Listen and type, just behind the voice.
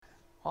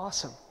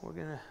Awesome. We're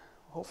going to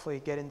hopefully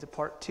get into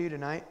part 2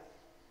 tonight.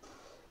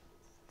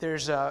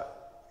 There's a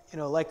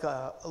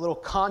little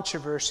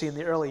controversy in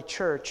the early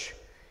church,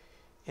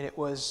 and it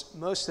was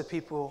most of the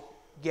people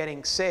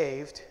getting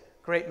saved,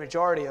 great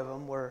majority of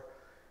them were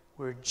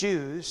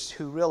Jews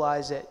who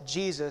realized that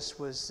Jesus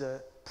was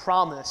the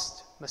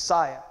promised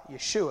Messiah,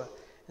 Yeshua,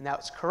 and that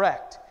was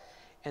correct.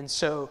 And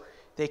so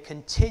they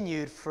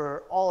continued,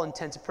 for all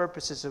intents and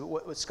purposes, of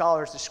what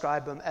scholars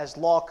describe them as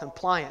law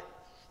compliant.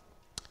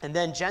 And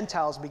then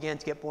Gentiles began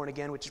to get born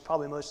again, which is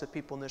probably most of the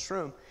people in this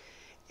room.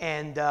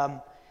 And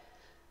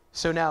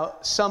so now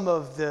some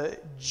of the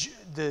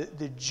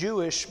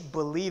Jewish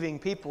believing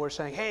people are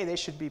saying, hey, they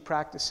should be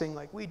practicing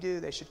like we do.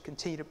 They should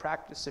continue to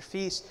practice their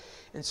feast.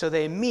 And so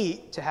they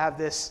meet to have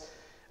this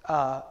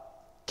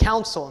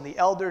council, and the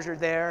elders are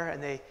there,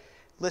 and they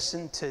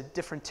listen to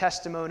different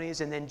testimonies.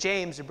 And then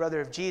James, the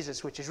brother of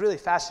Jesus, which is really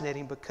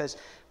fascinating because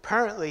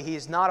apparently he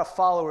is not a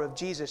follower of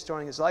Jesus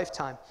during his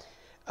lifetime.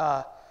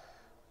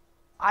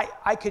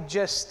 I could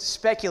just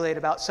speculate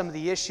about some of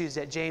the issues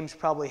that James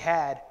probably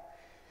had,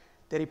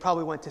 that he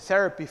probably went to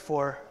therapy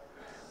for.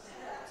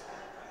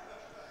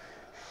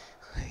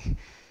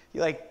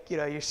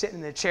 You're sitting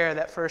in the chair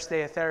that first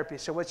day of therapy.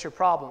 So what's your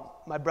problem?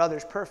 My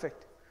brother's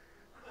perfect.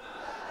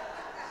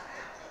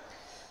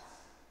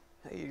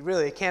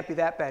 It can't be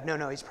that bad.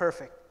 No, he's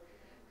perfect.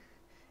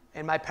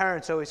 And my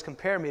parents always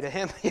compare me to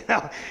him,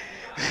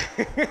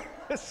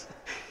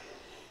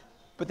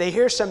 But they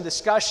hear some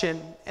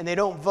discussion and they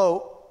don't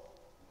vote.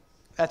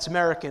 That's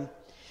American.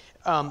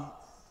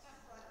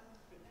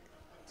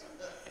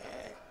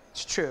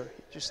 It's true.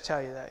 Just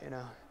tell you that,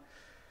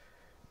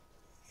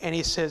 And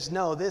he says,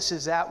 no, this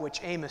is that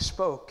which Amos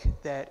spoke,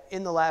 that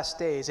in the last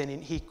days,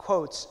 and he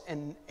quotes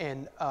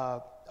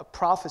a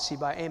prophecy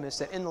by Amos,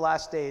 that in the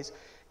last days,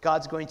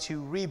 God's going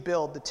to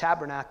rebuild the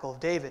tabernacle of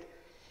David.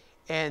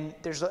 And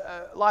there's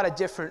a lot of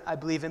different, I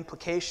believe,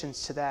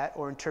 implications to that,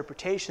 or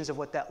interpretations of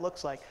what that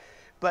looks like.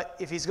 But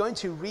if he's going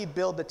to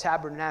rebuild the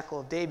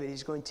tabernacle of David,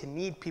 he's going to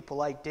need people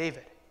like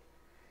David.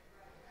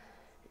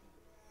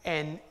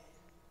 And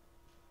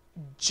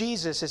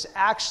Jesus is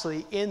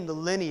actually in the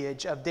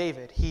lineage of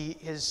David. He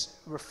is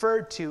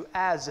referred to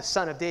as the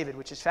son of David,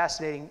 which is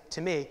fascinating to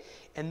me.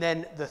 And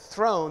then the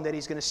throne that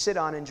he's going to sit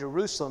on in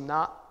Jerusalem,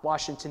 not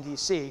Washington,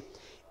 D.C.,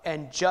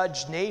 and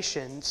judge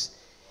nations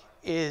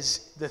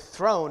is the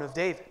throne of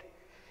David.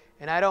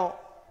 And I don't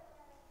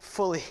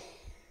fully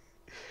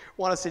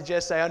want to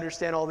suggest I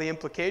understand all the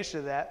implications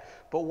of that,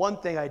 but one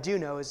thing I do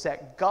know is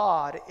that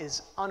God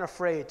is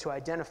unafraid to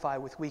identify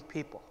with weak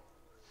people.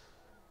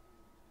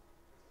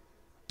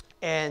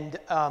 And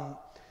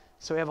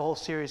so we have a whole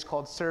series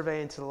called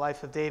Survey into the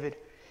Life of David.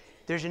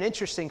 There's an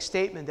interesting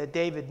statement that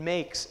David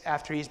makes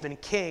after he's been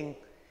king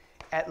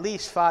at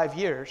least 5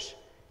 years,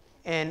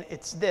 and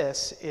it's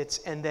this,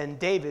 and then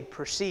David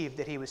perceived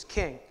that he was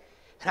king.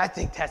 And I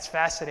think that's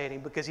fascinating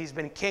because he's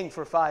been king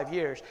for 5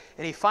 years,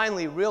 and he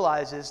finally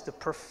realizes the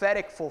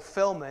prophetic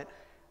fulfillment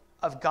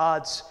of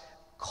God's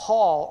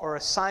call or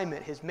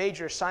assignment, his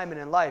major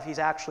assignment in life, he's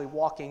actually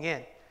walking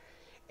in.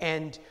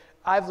 And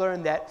I've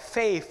learned that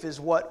faith is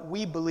what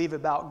we believe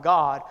about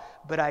God,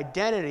 but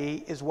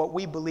identity is what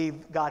we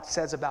believe God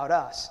says about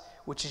us,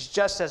 which is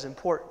just as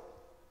important.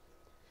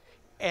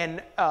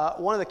 And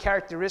one of the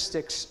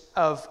characteristics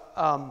of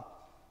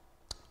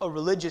a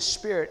religious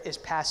spirit is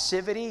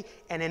passivity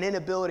and an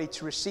inability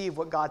to receive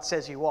what God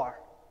says you are.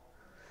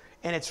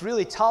 And it's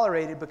really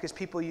tolerated because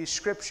people use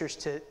scriptures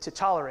to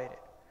tolerate it.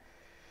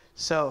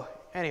 So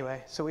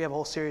anyway, so we have a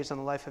whole series on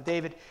the life of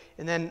David.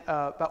 And then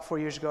about 4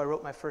 years ago, I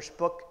wrote my first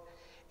book.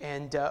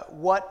 And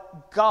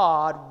what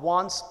God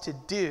wants to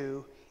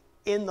do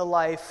in the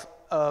life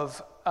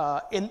of,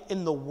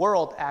 in the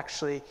world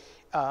actually,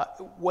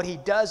 what he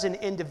does in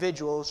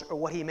individuals, or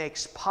what he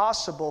makes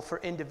possible for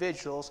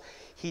individuals,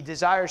 he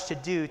desires to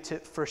do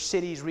for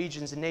cities,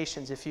 regions, and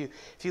nations. If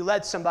you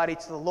led somebody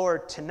to the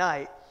Lord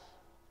tonight,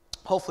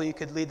 hopefully you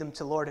could lead them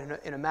to the Lord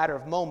in a matter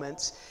of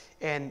moments.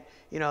 And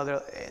you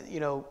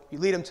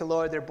lead them to the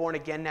Lord, they're born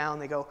again now,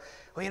 and they go,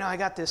 well, I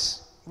got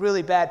this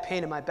really bad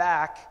pain in my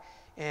back,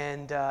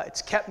 and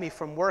it's kept me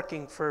from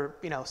working for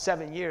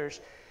 7 years.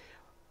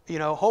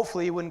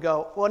 Hopefully you wouldn't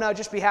go, well, no,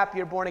 just be happy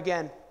you're born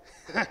again.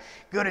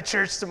 Go to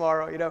church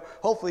tomorrow.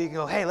 Hopefully you can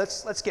go, hey,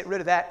 let's get rid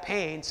of that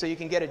pain so you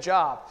can get a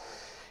job.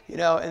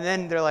 And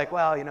then they're like,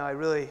 well,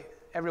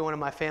 everyone in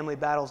my family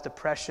battles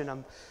depression.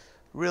 I'm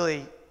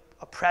really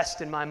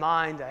oppressed in my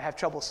mind. I have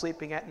trouble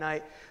sleeping at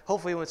night.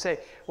 Hopefully you would say,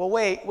 well,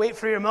 wait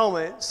for your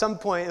moment. At some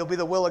point it'll be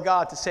the will of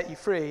God to set you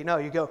free. No,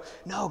 you go,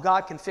 no,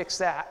 God can fix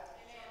that.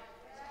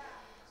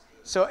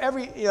 So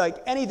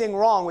anything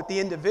wrong with the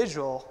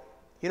individual,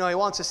 he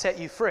wants to set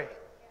you free.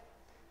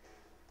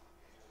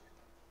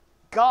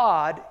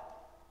 God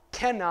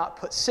cannot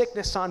put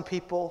sickness on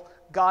people.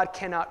 God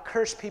cannot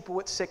curse people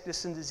with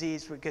sickness and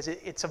disease because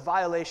it's a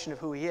violation of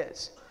who he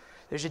is.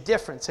 There's a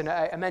difference, and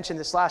I mentioned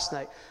this last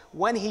night.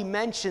 When he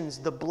mentions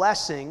the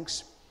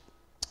blessings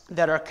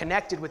that are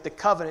connected with the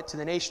covenant to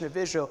the nation of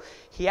Israel.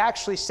 He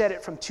actually said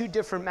it from two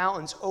different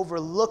mountains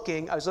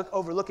overlooking, I was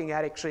overlooking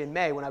at actually in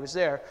May when I was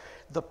there,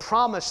 the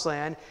promised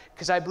land,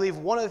 because I believe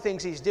one of the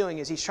things he's doing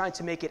is he's trying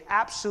to make it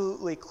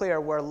absolutely clear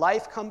where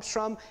life comes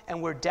from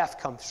and where death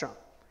comes from.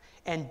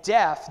 And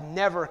death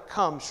never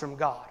comes from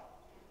God.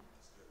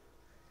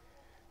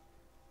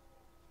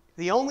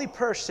 The only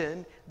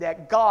person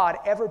that God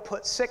ever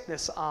put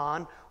sickness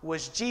on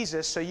was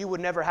Jesus, so you would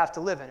never have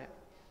to live in it.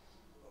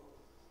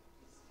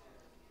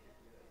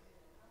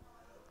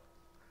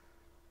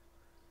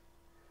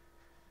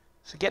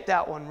 So get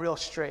that one real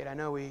straight. I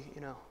know well,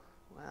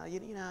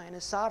 in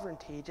his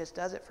sovereignty, he just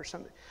does it for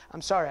some.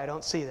 I'm sorry, I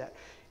don't see that.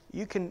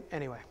 You can,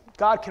 anyway,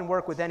 God can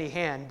work with any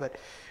hand, but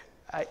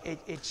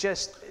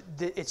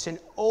it's an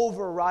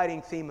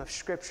overriding theme of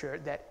Scripture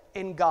that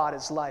in God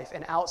is life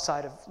and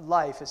outside of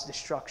life is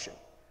destruction.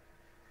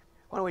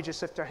 Why don't we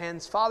just lift our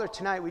hands? Father,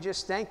 tonight we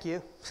just thank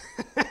you.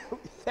 We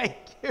thank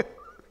you.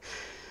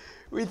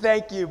 We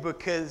thank you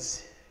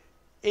because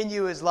in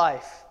you is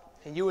life,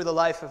 and you are the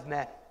life of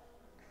men.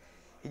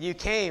 And you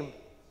came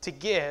to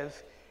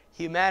give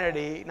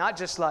humanity not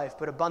just life,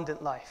 but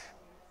abundant life.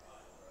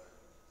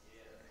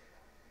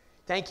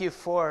 Thank you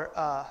for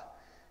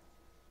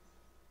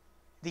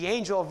the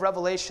angel of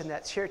revelation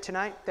that's here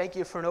tonight. Thank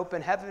you for an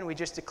open heaven. We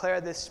just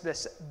declare this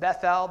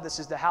Bethel. This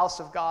is the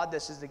house of God.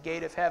 This is the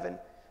gate of heaven.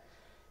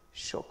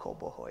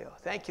 Shokobohoyo.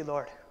 Thank you,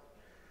 Lord.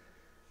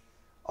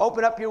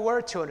 Open up your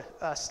word to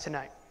us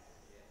tonight.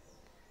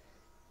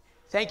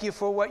 Thank you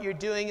for what you're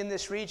doing in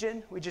this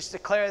region. We just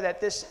declare that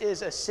this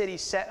is a city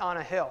set on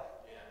a hill.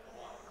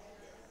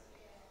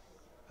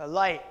 A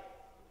light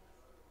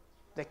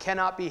that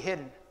cannot be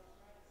hidden.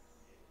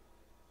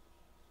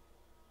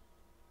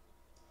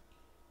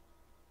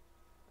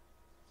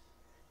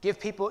 Give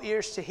people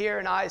ears to hear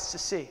and eyes to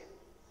see.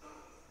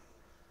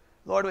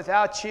 Lord,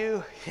 without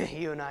you,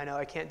 you and I know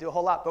I can't do a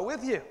whole lot, but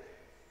with you,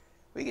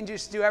 we can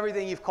just do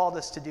everything you've called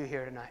us to do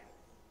here tonight.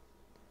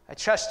 I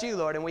trust you,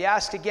 Lord, and we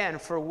ask again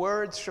for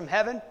words from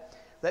heaven.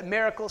 Let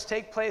miracles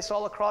take place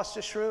all across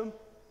this room.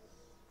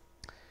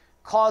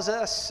 Cause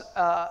us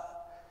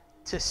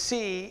to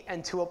see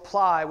and to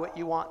apply what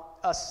you want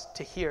us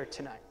to hear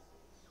tonight.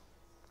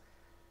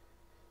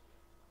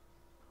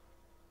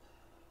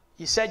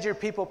 You said your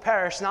people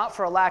perish not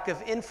for a lack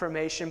of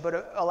information,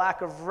 but a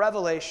lack of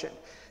revelation.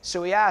 So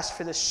we ask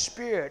for the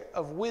spirit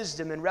of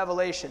wisdom and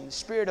revelation, the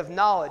spirit of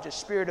knowledge, a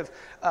spirit of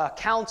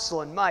counsel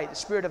and might, the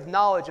spirit of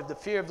knowledge of the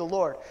fear of the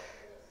Lord.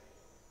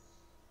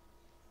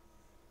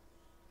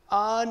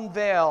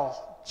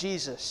 Unveil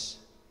Jesus.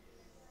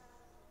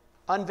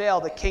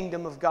 Unveil the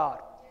kingdom of God.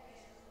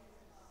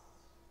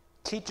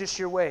 Teach us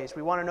your ways.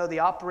 We want to know the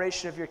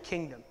operation of your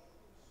kingdom.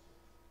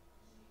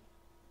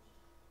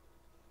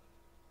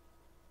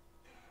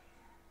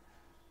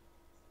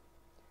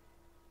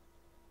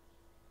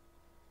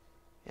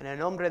 En el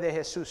nombre de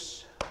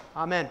Jesús.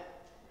 Amen.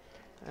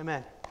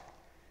 Amen.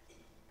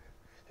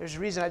 There's a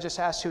reason I just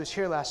asked who was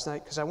here last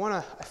night, because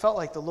I felt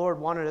like the Lord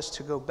wanted us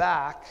to go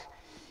back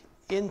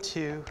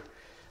into,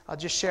 I'll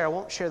just share, I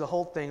won't share the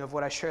whole thing of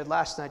what I shared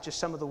last night, just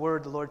some of the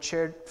word the Lord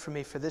shared for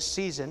me for this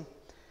season.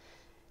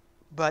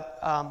 But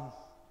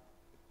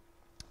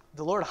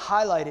the Lord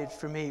highlighted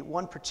for me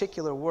one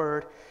particular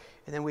word,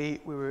 and then we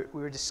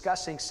were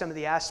discussing some of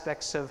the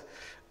aspects of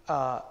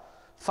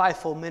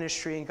fivefold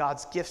ministry and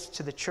God's gifts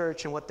to the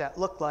church and what that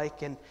looked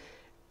like. And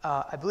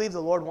I believe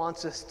the Lord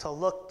wants us to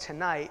look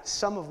tonight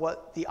some of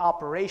what the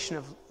operation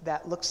of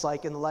that looks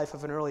like in the life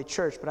of an early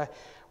church. But I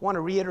want to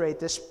reiterate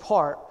this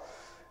part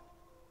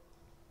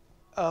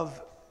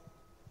of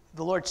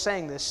the Lord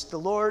saying this. The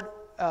Lord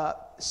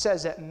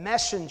says that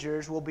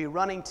messengers will be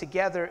running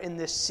together in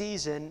this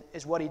season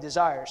is what he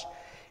desires.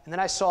 And then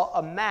I saw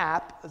a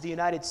map of the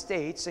United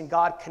States and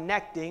God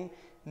connecting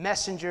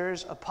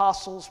messengers,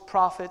 apostles,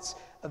 prophets,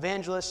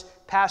 evangelists,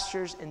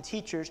 pastors, and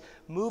teachers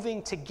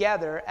moving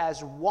together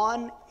as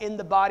one in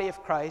the body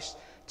of Christ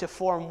to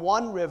form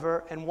one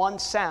river and one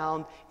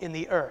sound in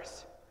the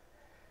earth.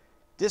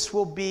 This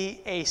will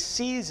be a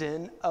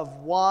season of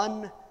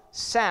one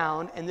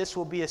sound, and this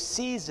will be a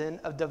season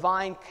of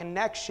divine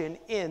connection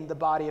in the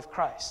body of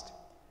Christ.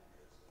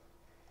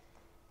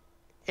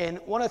 And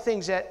one of the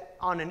things that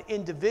on an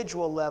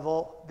individual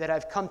level that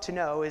I've come to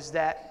know is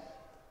that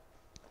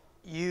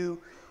you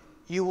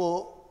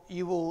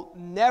will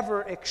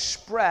never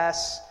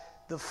express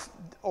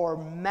or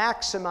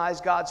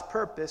maximize God's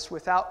purpose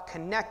without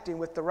connecting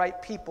with the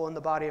right people in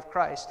the body of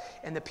Christ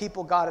and the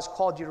people God has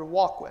called you to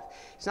walk with.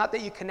 It's not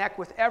that you connect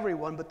with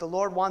everyone, but the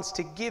Lord wants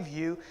to give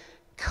you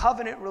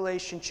covenant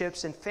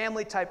relationships and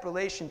family-type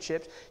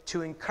relationships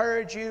to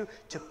encourage you,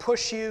 to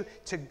push you,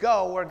 to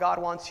go where God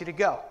wants you to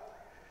go.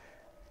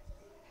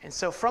 And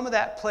so from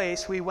that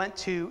place, we went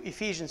to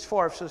Ephesians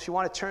 4. So if you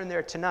want to turn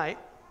there tonight,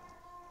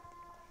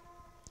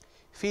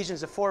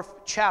 Ephesians, the 4th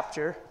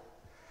chapter,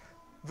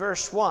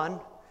 verse 1.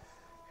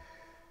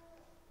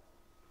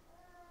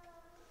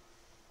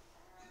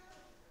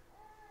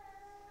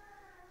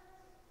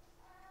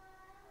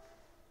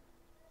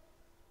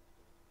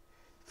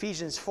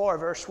 Ephesians 4,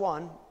 verse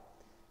 1.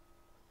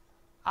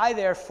 I,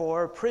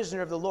 therefore,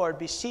 prisoner of the Lord,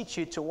 beseech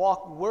you to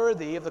walk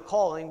worthy of the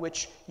calling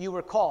which you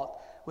were called,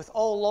 with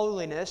all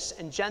lowliness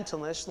and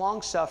gentleness,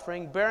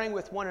 long-suffering, bearing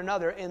with one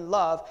another in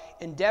love,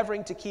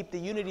 endeavoring to keep the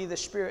unity of the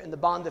Spirit in the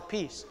bond of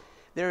peace.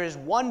 There is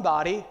one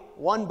body,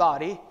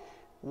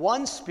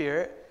 one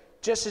Spirit,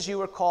 just as you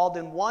were called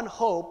in one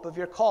hope of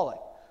your calling.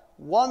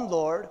 One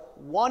Lord,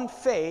 one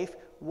faith,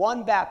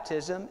 one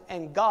baptism,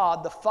 and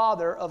God, the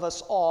Father of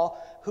us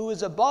all, who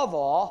is above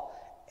all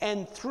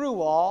and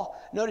through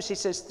all. Notice he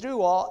says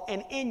through all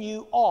and in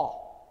you all.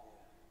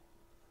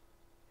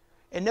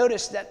 And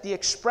notice that the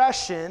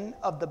expression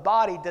of the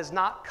body does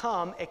not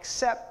come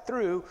except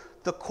through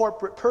the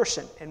corporate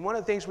person. And one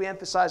of the things we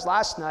emphasized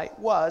last night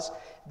was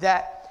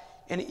that,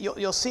 and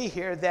you'll see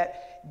here,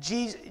 that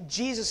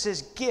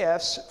Jesus'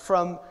 gifts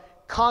from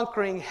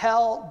conquering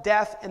hell,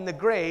 death, and the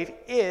grave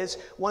is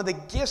one of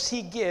the gifts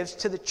he gives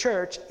to the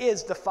church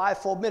is the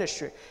fivefold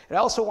ministry. And I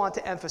also want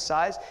to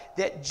emphasize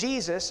that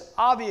Jesus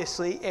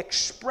obviously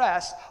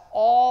expressed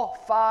all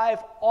 5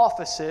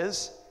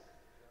 offices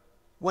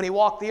when he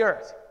walked the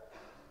earth.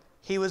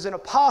 He was an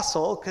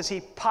apostle because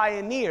he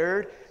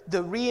pioneered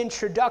the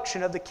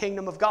reintroduction of the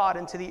kingdom of God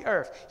into the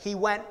earth. He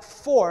went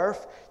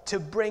forth to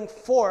bring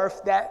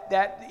forth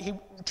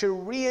to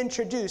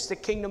reintroduce the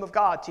kingdom of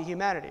God to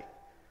humanity.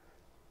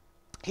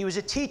 He was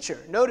a teacher.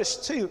 Notice,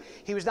 too,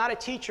 he was not a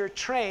teacher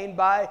trained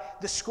by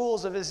the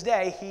schools of his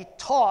day. He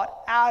taught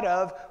out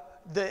of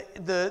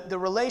the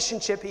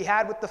relationship he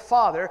had with the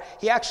Father.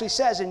 He actually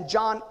says in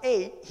John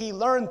 8, he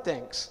learned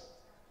things.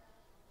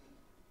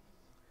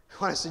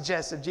 I want to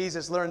suggest if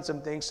Jesus learned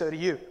some things, so do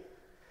you.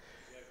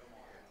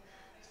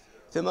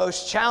 The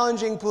most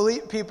challenging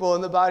people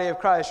in the body of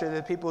Christ are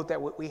the people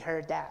that we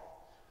heard that.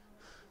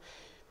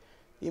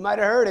 You might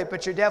have heard it,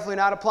 but you're definitely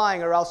not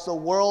applying, or else the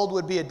world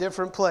would be a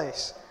different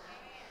place.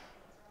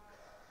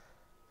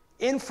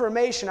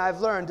 Information, I've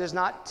learned, does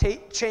not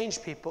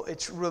change people.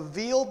 It's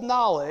revealed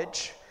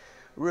knowledge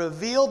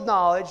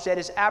that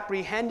is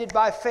apprehended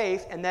by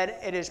faith, and that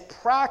it is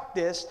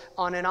practiced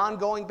on an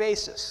ongoing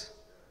basis.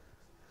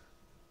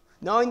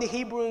 Knowing the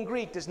Hebrew and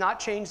Greek does not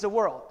change the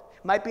world.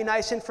 It might be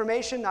nice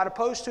information, not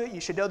opposed to it.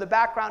 You should know the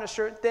background of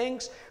certain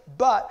things,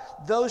 but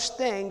those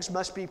things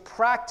must be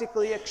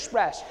practically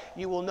expressed.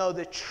 You will know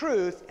the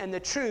truth, and the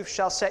truth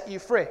shall set you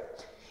free.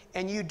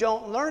 And you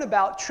don't learn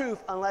about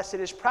truth unless it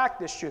is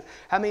practiced truth.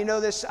 How many know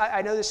this?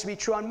 I know this to be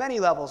true on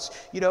many levels.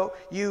 You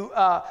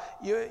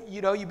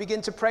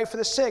begin to pray for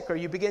the sick, or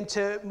you begin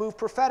to move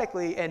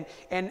prophetically, and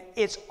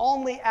it's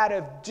only out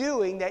of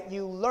doing that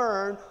you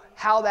learn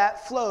how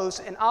that flows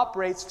and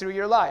operates through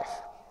your life.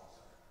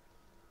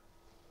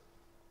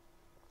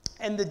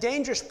 And the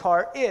dangerous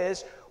part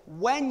is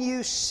when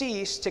you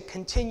cease to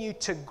continue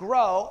to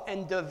grow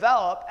and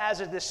develop as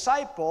a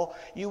disciple,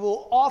 you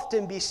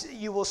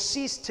will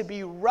cease to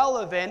be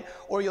relevant,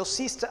 or you'll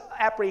cease to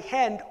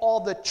apprehend all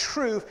the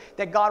truth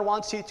that God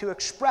wants you to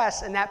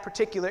express in that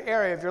particular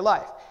area of your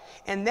life.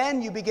 And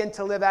then you begin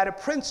to live out a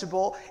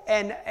principle,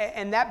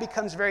 and that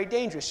becomes very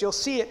dangerous. You'll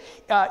see it.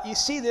 You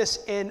see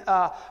this in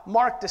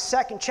Mark, the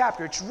 2nd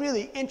chapter. It's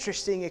really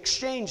interesting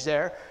exchange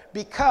there,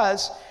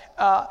 because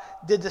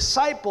the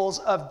disciples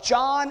of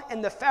John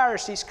and the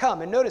Pharisees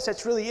come. And notice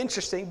that's really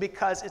interesting,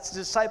 because it's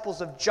the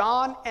disciples of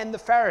John and the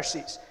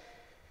Pharisees.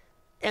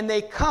 And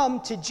they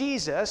come to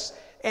Jesus.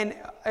 And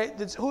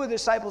who are the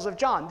disciples of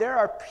John?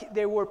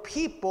 There were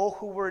people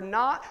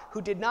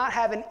who did not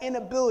have an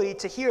inability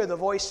to hear the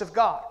voice of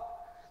God.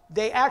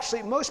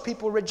 Most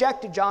people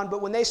rejected John,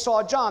 but when they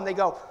saw John, they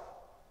go,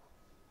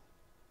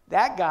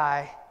 that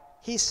guy,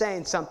 he's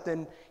saying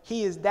something,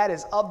 that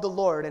is of the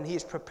Lord, and he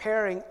is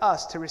preparing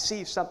us to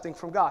receive something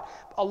from God.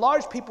 A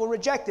large people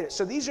rejected it.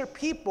 So these are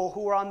people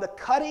who were on the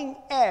cutting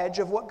edge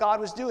of what God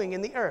was doing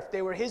in the earth.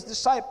 They were his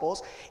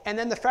disciples, and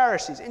then the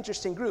Pharisees,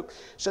 interesting group.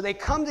 So they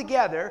come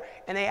together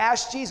and they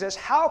ask Jesus,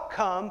 how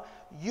come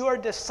your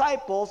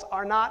disciples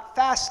are not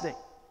fasting?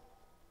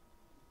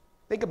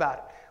 Think about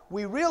it.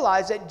 We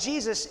realize that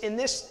Jesus in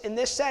this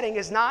setting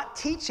is not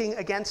teaching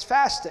against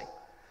fasting,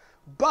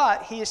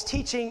 but he is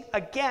teaching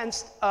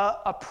against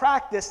a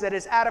practice that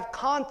is out of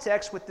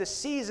context with the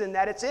season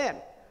that it's in.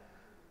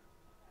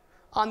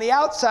 On the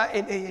outside,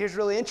 and here's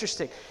really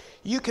interesting,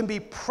 you can be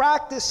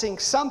practicing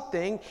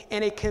something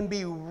and it can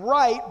be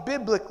right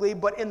biblically,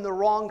 but in the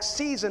wrong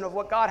season of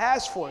what God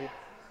has for you.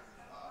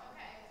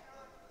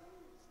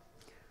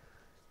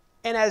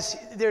 And as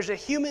there's a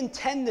human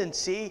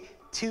tendency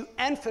to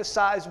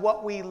emphasize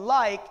what we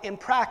like in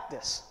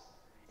practice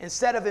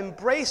instead of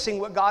embracing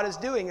what God is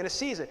doing in a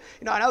season.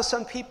 I know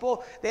some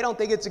people, they don't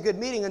think it's a good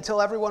meeting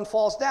until everyone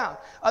falls down.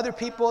 Other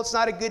people, it's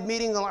not a good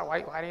meeting. They're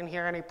like, I didn't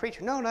hear any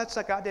preacher. No, that's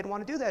like God didn't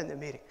want to do that in the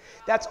meeting.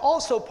 That's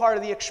also part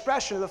of the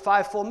expression of the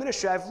fivefold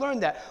ministry. I've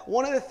learned that.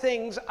 One of the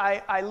things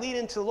I lead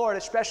into the Lord,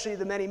 especially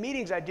the many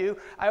meetings I do,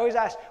 I always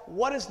ask,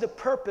 what is the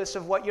purpose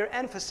of what you're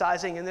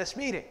emphasizing in this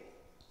meeting?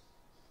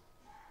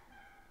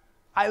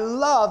 I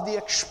love the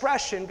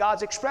expression,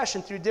 God's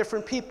expression through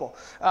different people.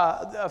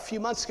 A few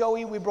months ago,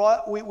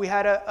 we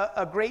had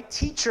a great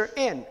teacher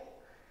in.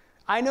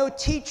 I know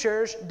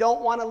teachers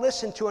don't want to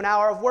listen to an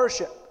hour of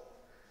worship.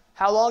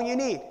 How long you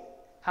need?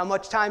 How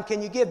much time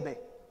can you give me?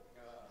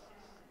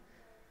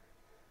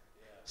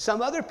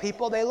 Some other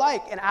people, they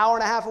like an hour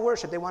and a half of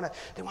worship. They want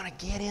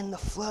to get in the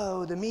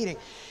flow of the meeting.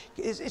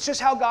 It's just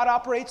how God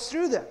operates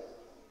through them.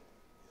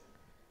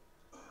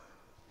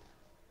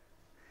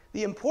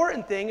 The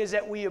important thing is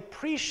that we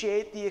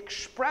appreciate the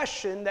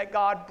expression that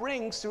God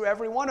brings through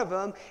every one of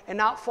them and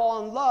not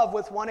fall in love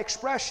with one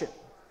expression.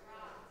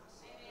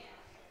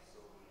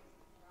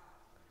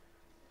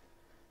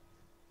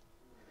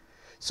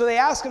 So they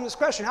ask him this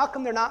question, how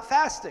come they're not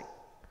fasting?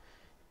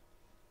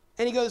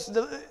 And he goes,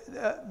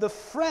 the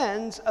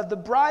friends of the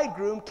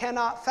bridegroom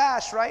cannot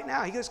fast right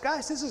now. He goes,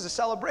 guys, this is a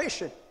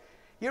celebration.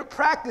 You're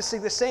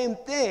practicing the same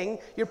thing.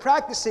 You're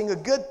practicing a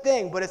good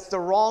thing, but it's the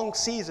wrong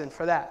season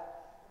for that.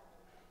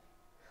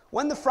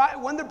 When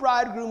the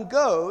bridegroom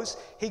goes,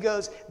 he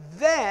goes,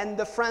 then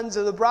the friends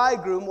of the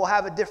bridegroom will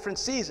have a different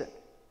season.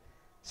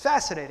 It's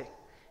fascinating.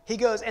 He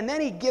goes, and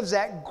then he gives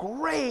that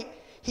great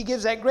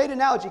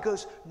analogy. He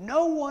goes,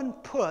 no one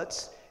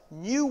puts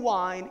new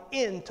wine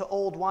into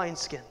old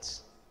wineskins.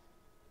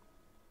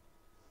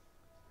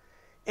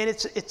 And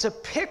it's a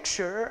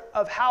picture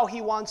of how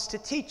he wants to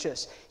teach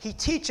us. He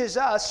teaches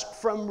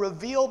us from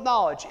revealed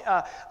knowledge.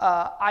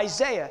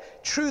 Isaiah,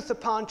 truth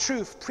upon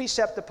truth,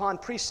 precept upon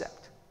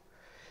precept.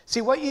 See,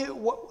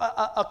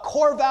 a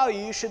core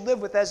value you should live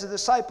with as a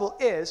disciple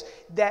is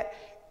that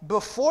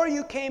before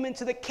you came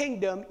into the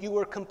kingdom, you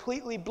were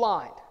completely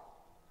blind.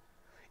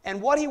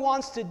 And what he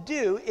wants to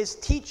do is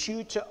teach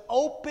you to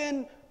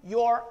open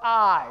your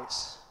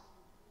eyes.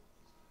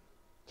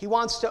 He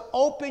wants to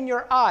open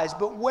your eyes,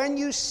 but when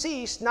you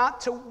cease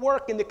not to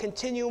work in the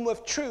continuum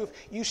of truth,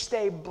 you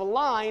stay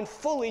blind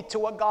fully to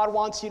what God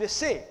wants you to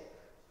see.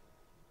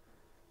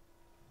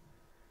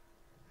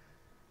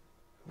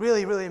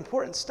 Really, really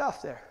important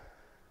stuff there.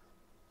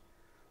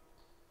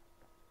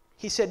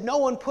 He said, no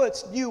one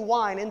puts new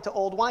wine into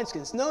old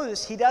wineskins.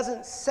 Notice he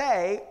doesn't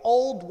say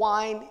old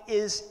wine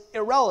is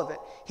irrelevant.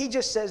 He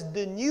just says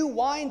the new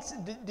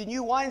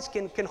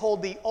wineskin can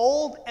hold the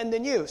old and the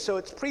new. So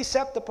it's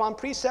precept upon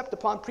precept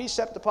upon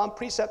precept upon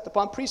precept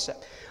upon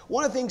precept.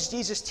 One of the things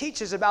Jesus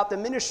teaches about the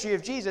ministry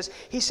of Jesus,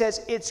 he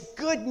says it's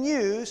good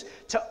news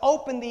to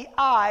open the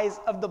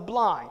eyes of the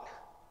blind.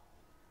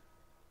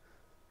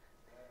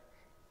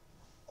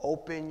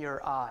 Open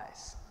your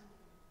eyes.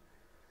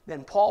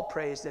 Then Paul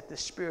prays that the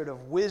spirit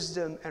of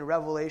wisdom and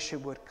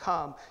revelation would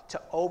come to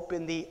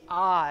open the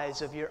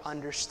eyes of your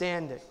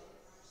understanding.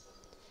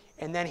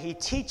 And then he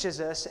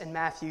teaches us in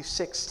Matthew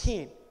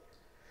 16,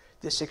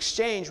 this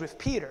exchange with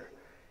Peter.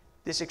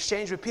 What is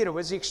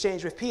the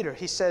exchange with Peter?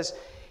 He says,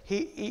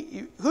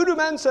 who do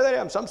men say that I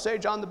am? Some say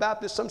John the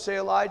Baptist, some say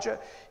Elijah.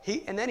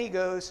 And then he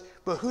goes,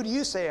 but who do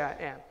you say I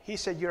am? He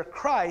said, you're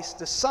Christ,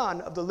 the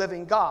Son of the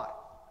living God.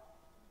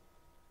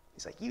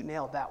 He's like, you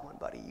nailed that one,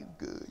 buddy. You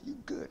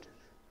good.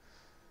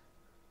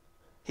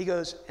 He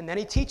goes, and then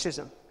he teaches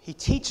him. He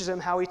teaches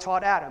him how he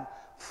taught Adam.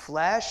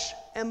 Flesh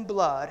and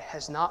blood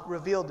has not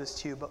revealed this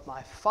to you, but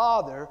my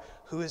Father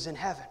who is in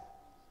heaven.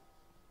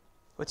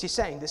 What's he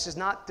saying? This is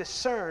not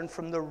discerned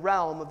from the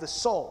realm of the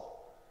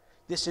soul.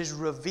 This is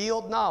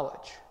revealed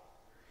knowledge.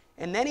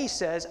 And then he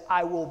says,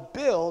 I will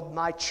build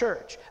my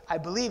church. I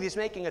believe he's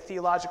making a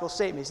theological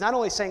statement. He's not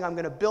only saying I'm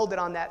going to build it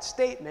on that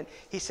statement.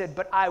 He said,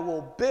 but I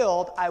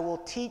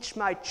will teach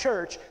my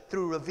church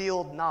through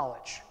revealed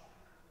knowledge.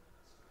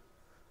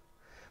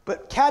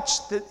 But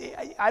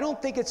I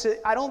don't think it's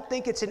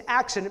an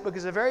accident,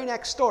 because the very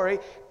next story,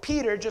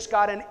 Peter just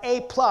got an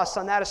A+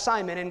 on that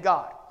assignment in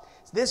God.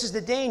 This is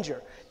the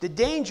danger. The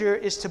danger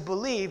is to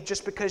believe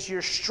just because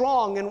you're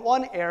strong in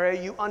one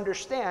area, you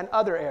understand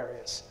other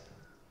areas.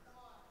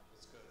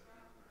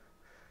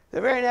 The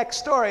very next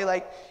story,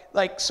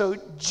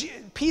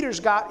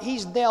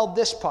 he's nailed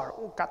this part.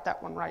 Oh, got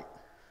that one right.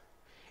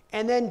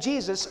 And then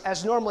Jesus,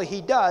 as normally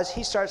he does,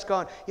 he starts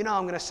going,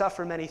 I'm going to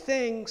suffer many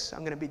things.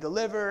 I'm going to be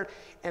delivered.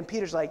 And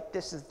Peter's like,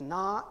 this is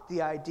not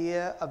the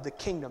idea of the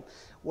kingdom.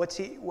 What's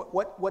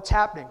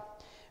happening?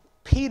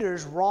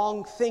 Peter's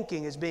wrong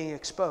thinking is being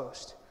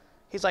exposed.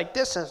 He's like,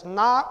 this is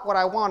not what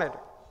I wanted.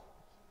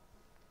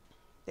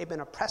 They've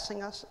been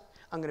oppressing us.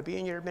 I'm going to be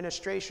in your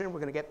administration.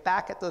 We're going to get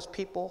back at those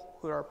people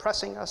who are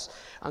oppressing us.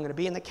 I'm going to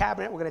be in the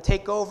cabinet. We're going to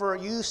take over.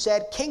 You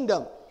said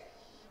kingdom.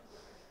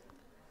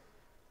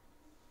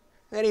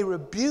 Then he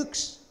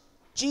rebukes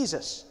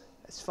Jesus.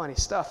 That's funny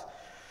stuff.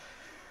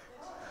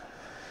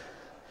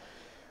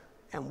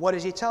 And what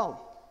does he tell him?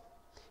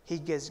 He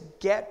goes,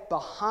 get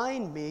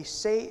behind me,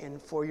 Satan,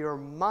 for your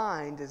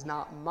mind is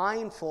not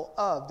mindful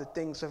of the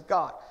things of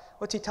God.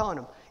 What's he telling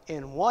him?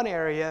 In one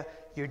area,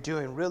 you're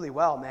doing really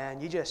well,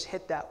 man. You just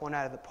hit that one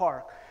out of the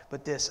park.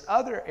 But this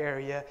other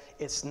area,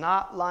 it's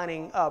not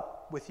lining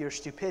up with your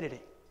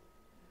stupidity.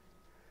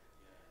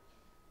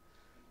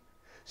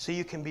 So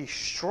you can be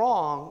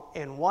strong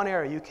in one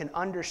area. You can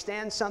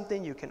understand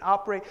something. You can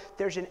operate.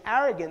 There's an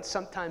arrogance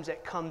sometimes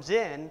that comes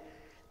in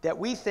that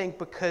we think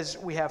because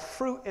we have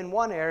fruit in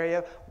one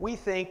area, we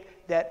think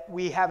that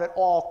we have it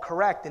all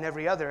correct in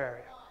every other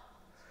area.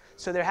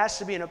 So there has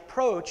to be an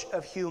approach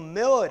of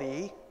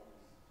humility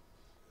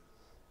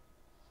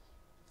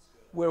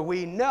where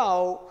we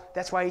know,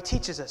 that's why he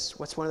teaches us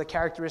what's one of the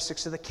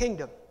characteristics of the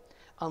kingdom.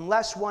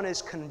 Unless one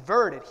is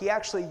converted, he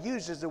actually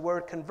uses the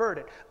word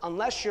converted.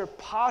 Unless your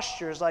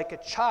posture is like a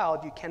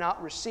child, you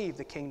cannot receive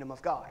the kingdom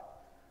of God.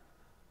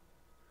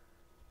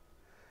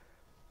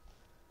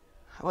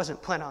 I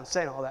wasn't planning on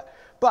saying all that.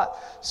 But,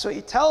 so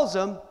he tells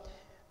them,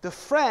 the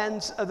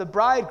friends of the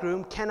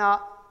bridegroom they're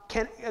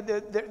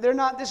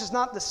not, this is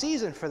not the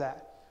season for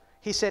that.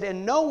 He said,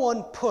 and no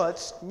one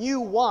puts new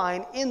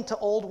wine into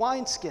old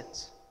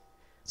wineskins.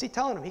 What's he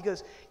telling them?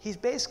 He's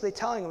basically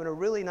telling them in a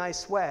really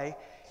nice way,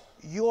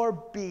 your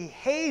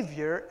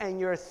behavior and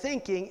your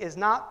thinking is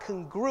not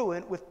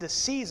congruent with the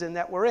season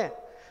that we're in.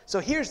 So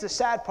here's the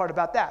sad part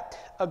about that.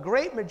 A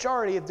great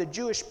majority of the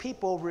Jewish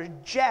people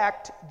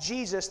reject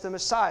Jesus the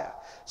Messiah.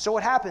 So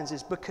what happens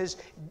is because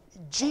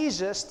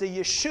Jesus, the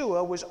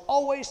Yeshua, was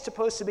always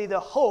supposed to be the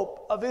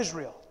hope of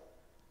Israel.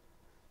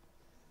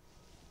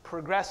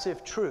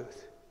 Progressive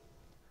truth.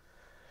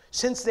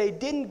 Since they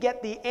didn't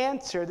get the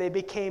answer, they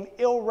became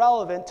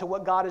irrelevant to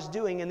what God is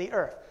doing in the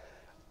earth.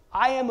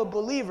 I am a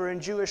believer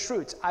in Jewish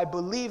roots. I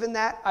believe in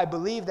that. I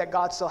believe that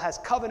God still has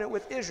covenant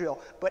with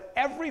Israel. But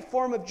every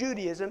form of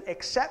Judaism,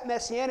 except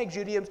Messianic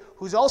Judaism,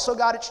 who's also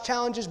got its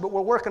challenges, but we're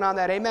working on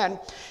that, amen.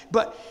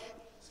 But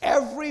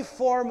every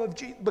form of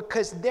Judaism,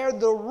 because they're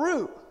the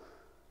root.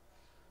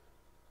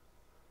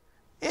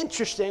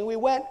 Interesting,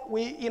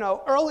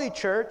 early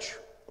church,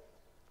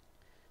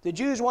 the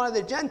Jews wanted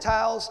the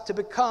Gentiles to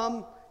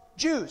become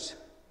Jews.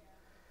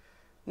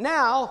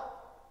 Now,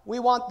 we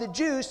want the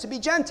Jews to be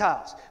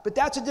Gentiles. But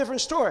that's a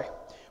different story.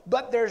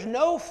 But there's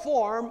no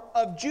form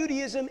of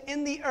Judaism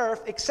in the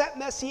earth except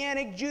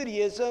Messianic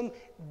Judaism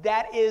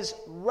that is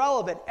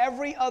relevant.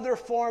 Every other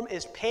form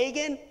is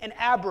pagan and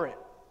aberrant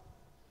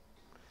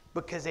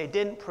because they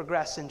didn't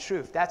progress in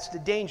truth. That's the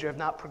danger of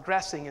not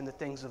progressing in the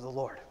things of the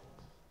Lord.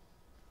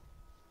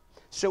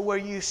 So where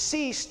you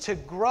cease to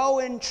grow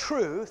in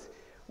truth,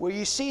 where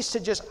you cease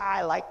to just,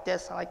 I like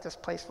this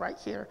place right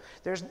here.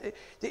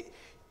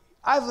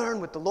 I've learned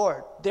with the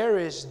Lord, there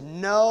is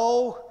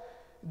no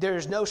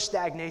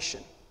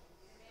stagnation.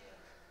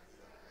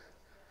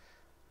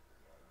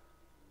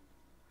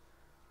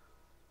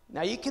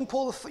 Now you can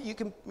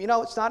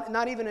it's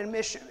not even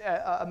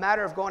a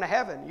matter of going to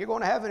heaven. You're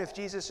going to heaven if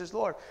Jesus is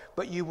Lord,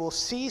 but you will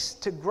cease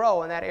to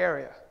grow in that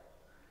area.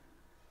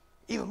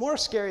 Even more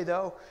scary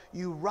though,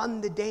 you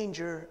run the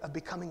danger of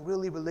becoming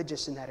really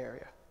religious in that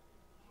area.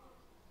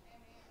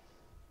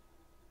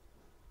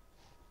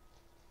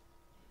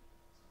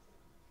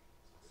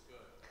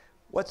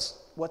 What's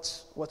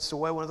the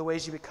way? One of the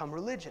ways you become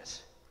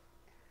religious.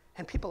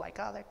 And people are like,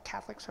 oh, that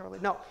Catholics are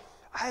religious. No,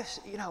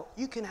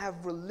 you can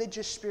have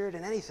religious spirit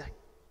in anything.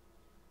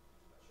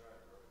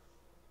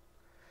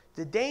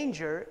 The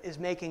danger is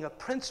making a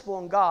principle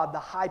in God the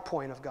high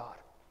point of God.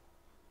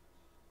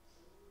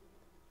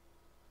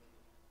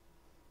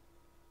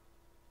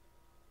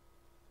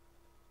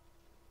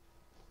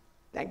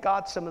 Thank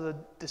God some of the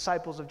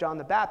disciples of John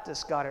the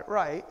Baptist got it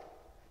right.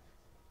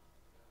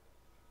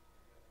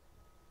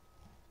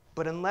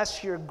 But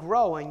unless you're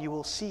growing, you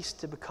will cease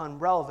to become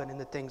relevant in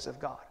the things of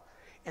God.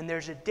 And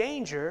there's a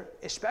danger,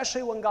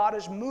 especially when God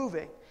is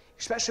moving,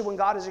 especially when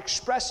God is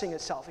expressing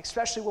itself,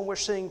 especially when we're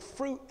seeing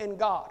fruit in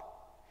God.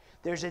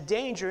 There's a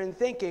danger in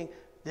thinking,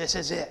 this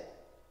is it.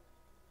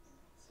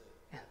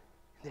 And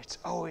there's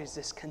always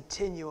this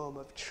continuum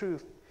of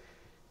truth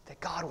that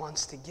God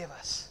wants to give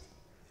us.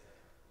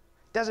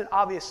 Doesn't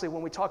obviously,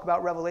 when we talk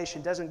about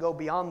revelation, doesn't go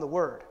beyond the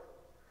word.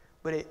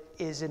 But it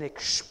is an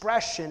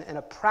expression and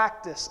a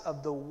practice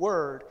of the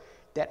word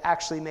that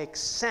actually makes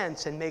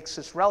sense and makes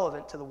us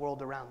relevant to the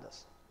world around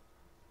us.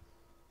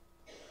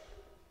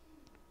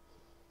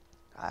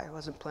 I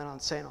wasn't planning on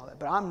saying all that,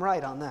 but I'm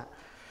right on that.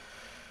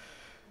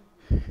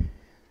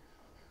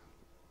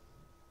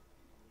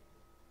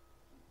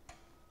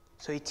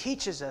 So he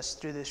teaches us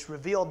through this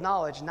revealed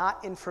knowledge,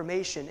 not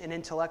information and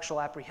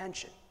intellectual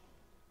apprehension.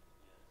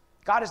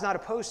 God is not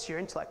opposed to your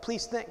intellect.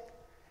 Please think.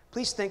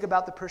 Please think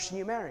about the person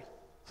you marry.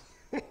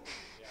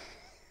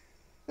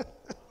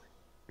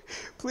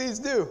 Please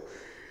do.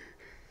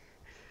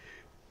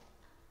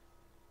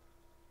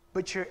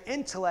 But your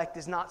intellect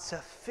is not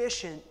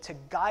sufficient to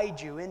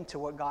guide you into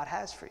what God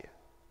has for you.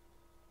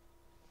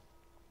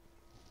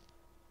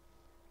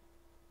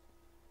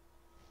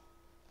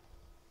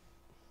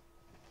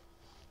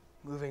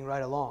 Moving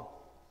right along.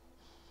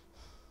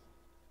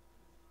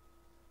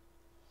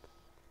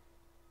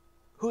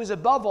 Who is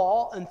above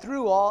all and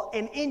through all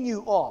and in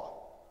you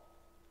all.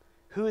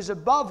 Who is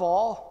above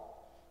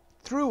all,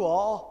 through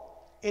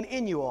all, and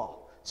in you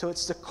all. So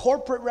it's the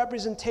corporate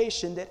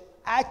representation that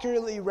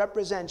accurately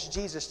represents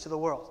Jesus to the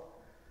world.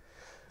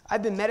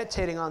 I've been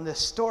meditating on this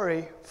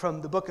story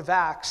from the book of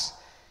Acts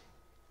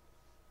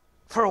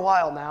for a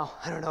while now.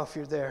 I don't know if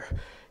you're there.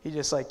 You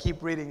just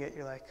keep reading it.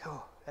 You're like,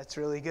 oh, that's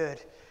really good.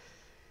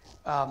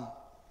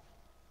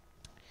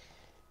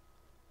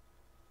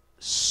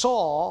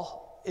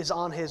 Saul is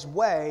on his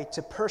way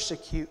to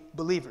persecute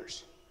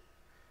believers.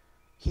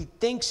 He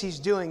thinks he's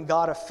doing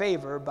God a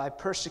favor by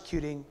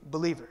persecuting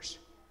believers.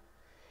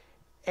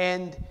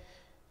 And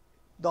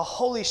the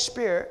Holy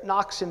Spirit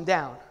knocks him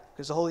down,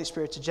 because the Holy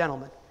Spirit's a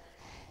gentleman.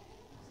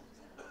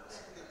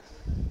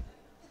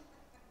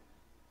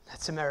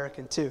 That's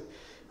American too.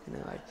 You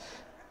know, like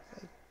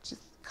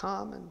just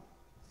calm and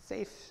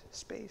safe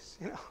space,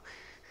 you know.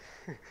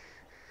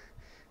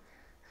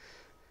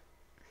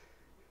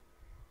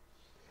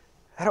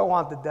 I don't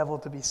want the devil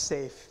to be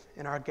safe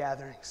in our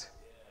gatherings.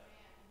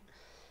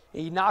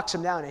 He knocks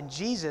him down, and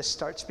Jesus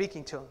starts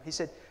speaking to him. He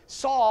said,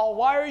 Saul,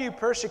 why are you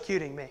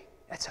persecuting me?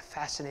 That's a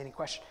fascinating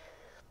question.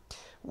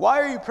 Why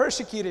are you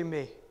persecuting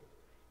me?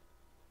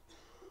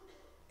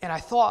 And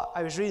I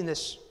was reading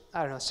this,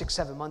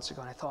 6-7 months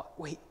ago, and I thought,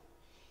 wait,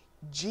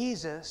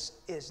 Jesus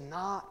is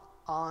not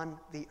on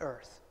the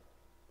earth.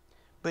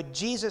 But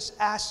Jesus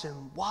asked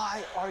him,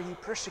 why are you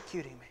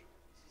persecuting me?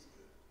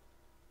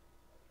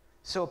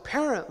 So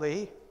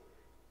apparently,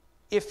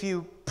 if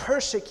you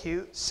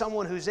persecute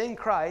someone who's in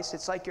Christ,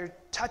 it's like you're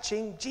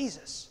touching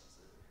Jesus.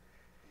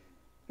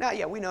 Now,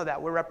 yeah, we know that.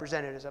 We're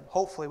representatives of,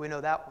 hopefully we know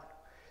that one.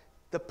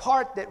 The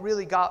part that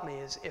really got me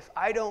is if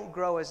I don't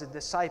grow as a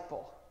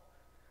disciple,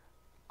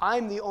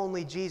 I'm the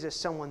only Jesus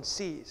someone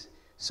sees.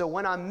 So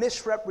when I'm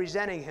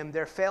misrepresenting him,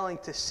 they're failing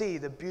to see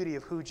the beauty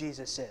of who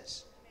Jesus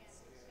is.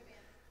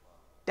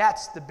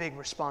 That's the big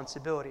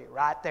responsibility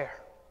right there.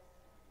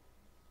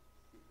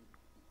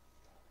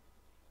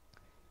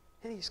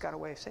 And he's got a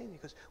way of saying it. He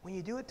goes, when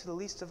you do it to the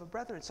least of a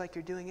brethren, it's like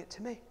you're doing it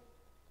to me.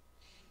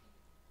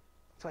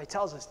 That's why he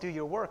tells us, do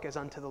your work as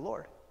unto the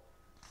Lord.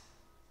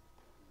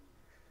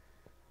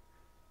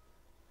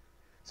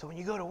 So when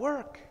you go to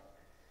work,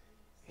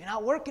 you're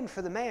not working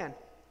for the man.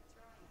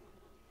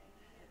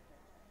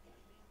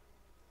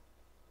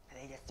 And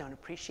they just don't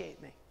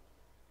appreciate me.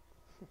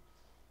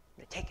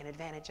 They're taking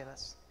advantage of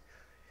us.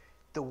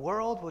 The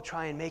world will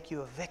try and make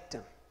you a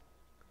victim.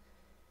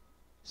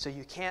 So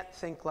you can't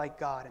think like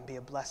God and be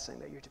a blessing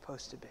that you're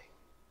supposed to be.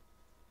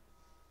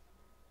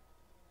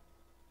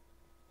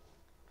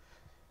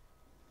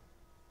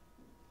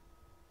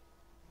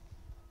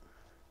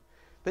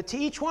 But to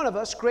each one of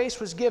us, grace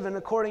was given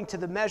according to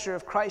the measure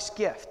of Christ's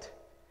gift.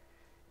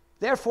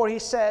 Therefore, he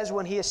says,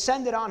 when he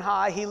ascended on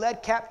high, he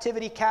led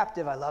captivity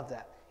captive. I love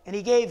that. And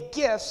he gave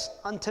gifts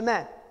unto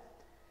men.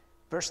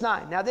 Verse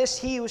 9. Now this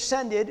he who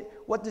ascended,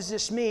 what does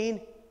this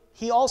mean?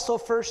 He also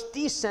first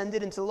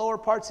descended into the lower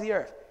parts of the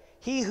earth.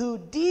 He who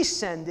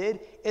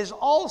descended is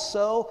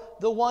also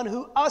the one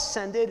who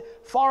ascended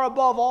far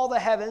above all the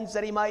heavens,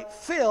 that he might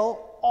fill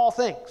all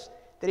things.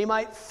 That he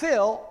might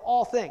fill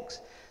all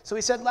things. So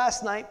we said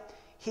last night,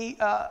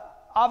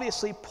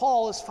 obviously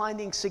Paul is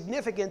finding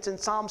significance in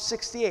Psalm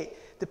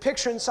 68. The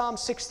picture in Psalm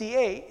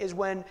 68 is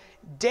when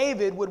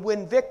David would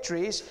win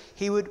victories,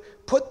 he would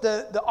put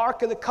the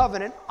Ark of the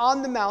Covenant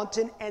on the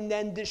mountain and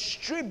then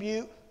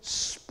distribute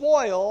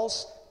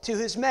spoils to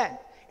his men.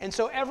 And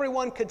so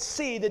everyone could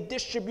see the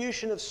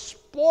distribution of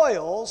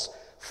spoils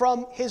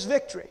from his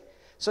victory.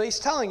 So he's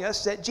telling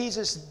us that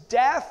Jesus'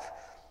 death,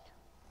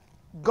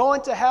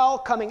 going to hell,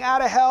 coming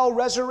out of hell,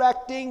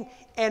 resurrecting,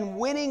 and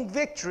winning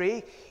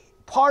victory,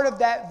 part of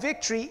that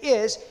victory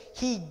is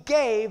he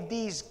gave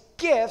these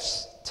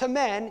gifts to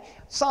men.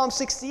 Psalm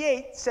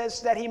 68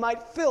 says that he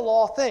might fill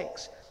all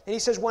things. And he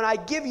says, when I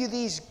give you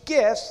these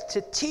gifts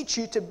to teach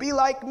you to be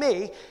like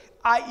me,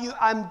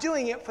 I'm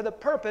doing it for the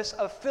purpose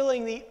of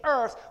filling the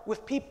earth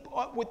with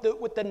people,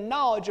 with the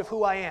knowledge of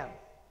who I am.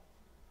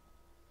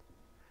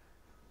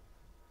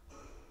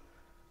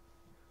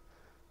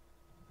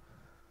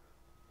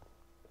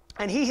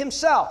 And he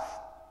himself,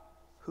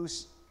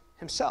 who's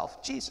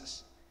himself,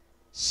 Jesus,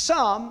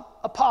 some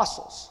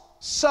apostles,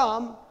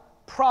 some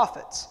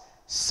prophets,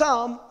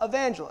 some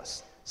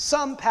evangelists,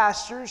 some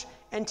pastors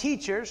and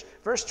teachers,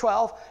 verse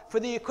 12, for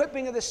the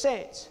equipping of the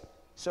saints.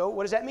 So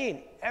what does that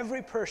mean?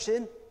 Every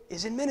person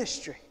is in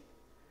ministry.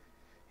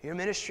 Your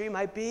ministry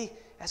might be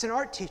as an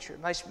art teacher.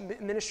 My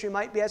ministry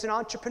might be as an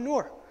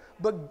entrepreneur.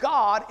 But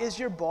God is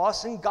your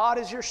boss and God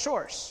is your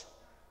source.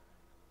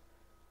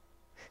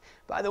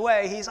 By the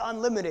way, he's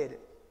unlimited.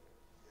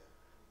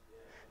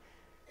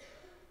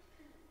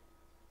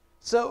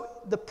 So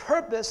the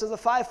purpose of the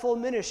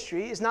fivefold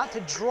ministry is not to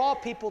draw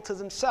people to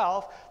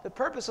themselves. The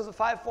purpose of the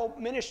fivefold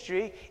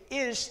ministry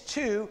is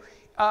to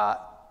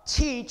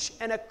teach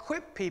and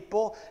equip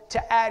people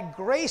to add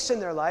grace in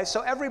their life. So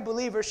every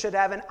believer should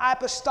have an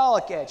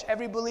apostolic edge.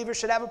 Every believer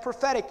should have a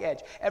prophetic edge.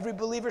 Every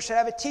believer should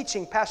have a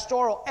teaching,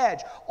 pastoral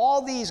edge.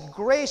 All these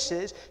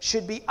graces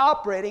should be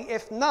operating.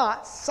 If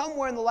not,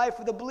 somewhere in the life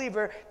of the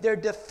believer, they're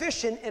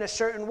deficient in a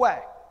certain way.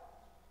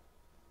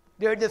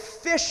 They're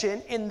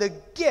deficient in the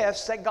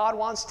gifts that God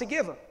wants to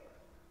give them.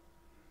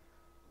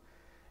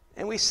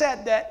 And we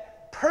said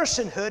that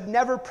personhood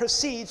never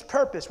precedes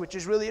purpose, which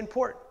is really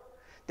important.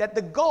 That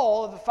the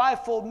goal of the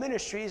fivefold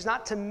ministry is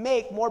not to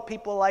make more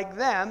people like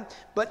them,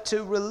 but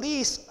to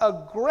release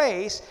a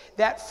grace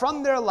that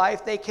from their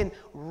life they can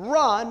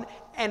run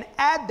and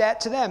add that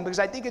to them. Because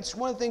I think it's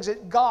one of the things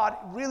that God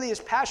really is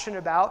passionate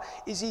about,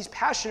 is he's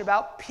passionate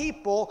about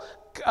people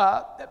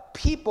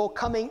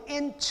coming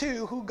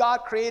into who God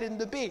created them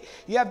to be.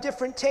 You have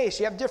different tastes.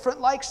 You have different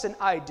likes than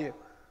I do.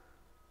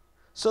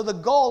 So the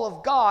goal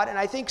of God, and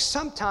I think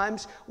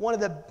sometimes one of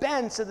the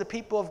bents of the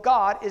people of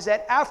God is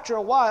that after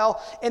a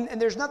while, and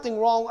there's nothing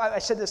wrong, I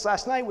said this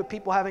last night, with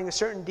people having a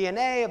certain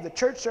DNA of the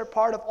church they're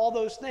part of, all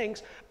those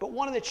things, but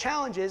one of the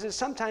challenges is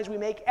sometimes we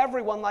make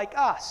everyone like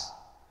us.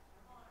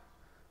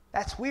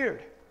 That's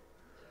weird.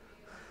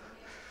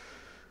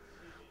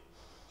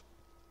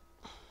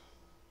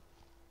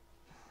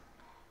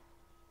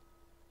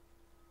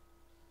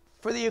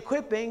 For the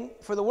equipping,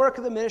 for the work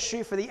of the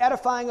ministry, for the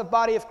edifying of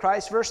body of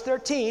Christ, verse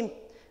 13,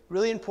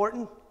 really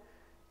important,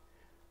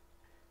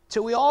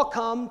 till we all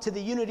come to the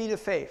unity of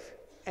faith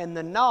and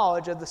the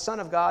knowledge of the Son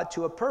of God,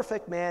 to a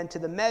perfect man, to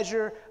the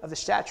measure of the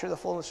stature of the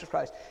fullness of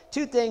Christ.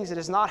 Two things that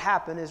has not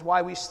happened is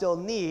why we still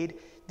need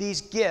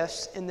these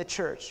gifts in the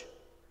church.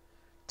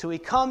 Till we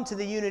come to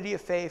the unity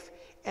of faith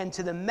and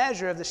to the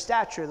measure of the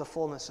stature of the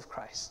fullness of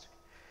Christ.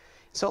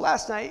 So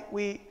last night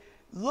we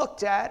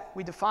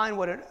defined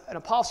what an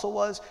apostle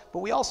was, but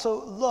we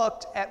also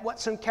looked at what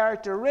some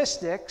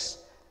characteristics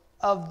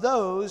of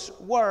those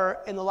were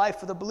in the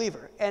life of the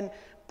believer. And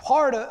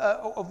part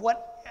of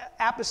what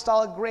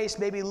apostolic grace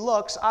maybe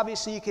looks,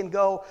 obviously you can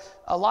go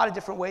a lot of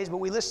different ways, but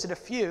we listed a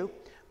few.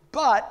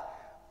 But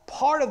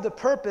part of the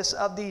purpose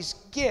of these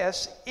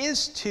gifts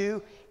is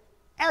to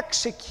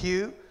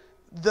execute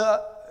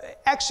the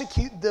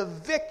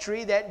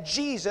victory that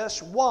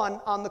Jesus won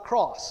on the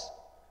cross.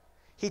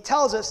 He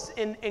tells us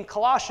in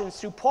Colossians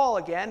through Paul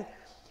again,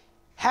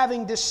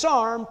 having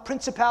disarmed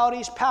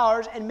principalities,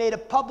 powers, and made a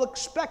public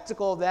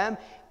spectacle of them,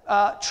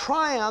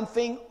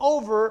 triumphing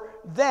over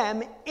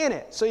them in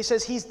it. So he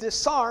says he's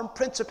disarmed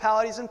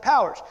principalities and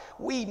powers.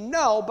 We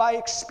know by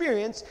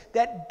experience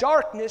that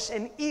darkness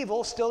and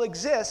evil still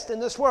exist in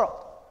this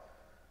world.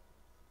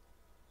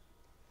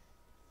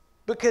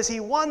 Because he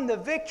won the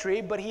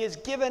victory, but he has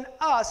given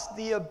us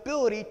the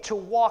ability to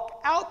walk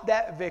out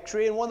that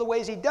victory. And one of the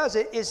ways he does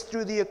it is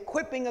through the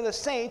equipping of the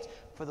saints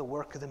for the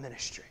work of the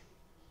ministry.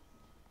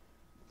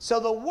 So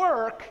the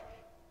work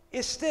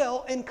is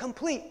still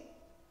incomplete.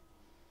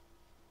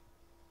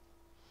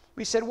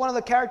 We said one of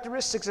the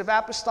characteristics of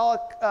apostolic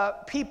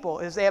people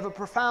is they have a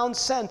profound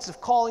sense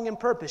of calling and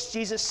purpose.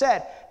 Jesus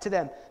said to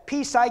them,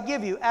 "Peace I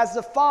give you. As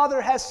the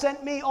Father has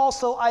sent me,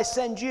 also I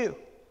send you."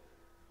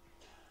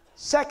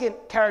 Second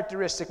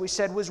characteristic we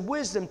said was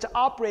wisdom to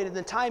operate in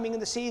the timing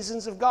and the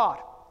seasons of God.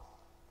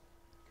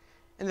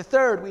 And the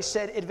third we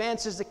said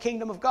advances the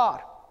kingdom of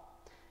God.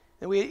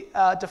 And we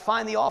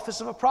defined the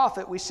office of a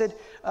prophet. We said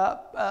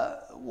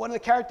one of the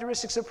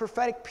characteristics of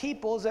prophetic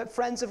people is that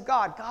friends of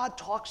God. God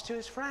talks to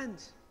his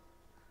friends.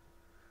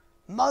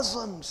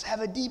 Muslims have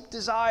a deep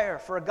desire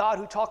for a God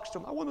who talks to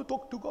them. I want to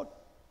talk to God.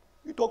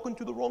 You're talking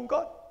to the wrong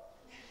God.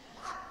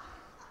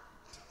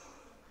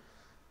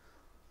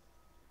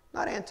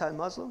 Not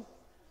anti-Muslim.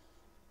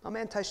 I'm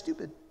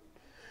anti-stupid.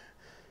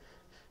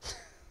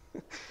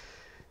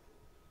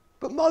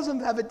 But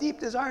Muslims have a deep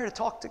desire to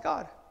talk to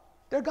God.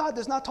 Their God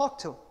does not talk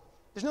to them.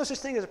 There's no such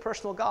thing as a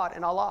personal God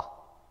in Allah.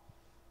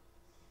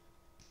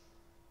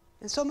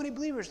 And so many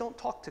believers don't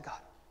talk to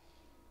God.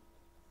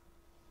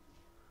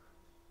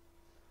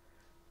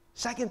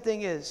 Second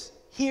thing is,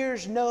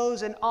 hears,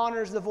 knows, and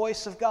honors the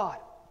voice of God.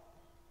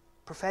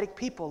 Prophetic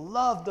people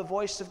love the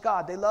voice of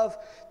God. They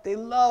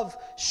love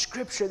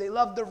Scripture. They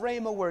love the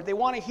Rhema word. They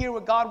want to hear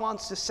what God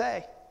wants to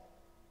say.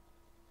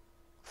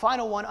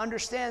 Final one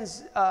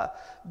understands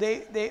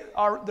their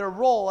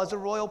role as a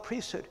royal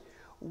priesthood.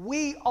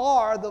 We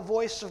are the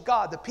voice of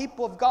God. The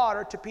people of God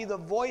are to be the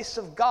voice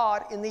of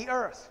God in the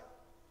earth.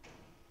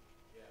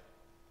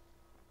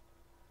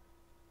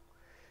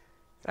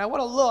 And I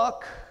want to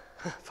look,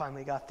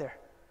 finally got there.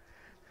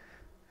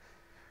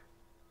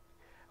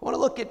 I want to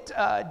look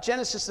at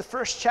Genesis, the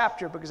first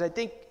chapter, because I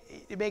think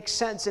it makes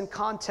sense in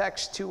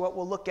context to what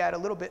we'll look at a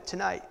little bit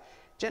tonight.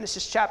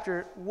 Genesis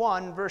chapter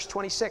 1, verse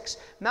 26.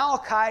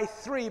 Malachi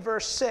 3,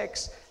 verse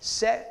 6,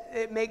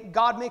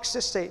 God makes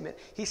this statement.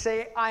 He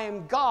says, I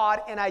am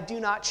God and I do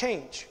not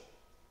change.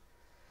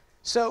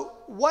 So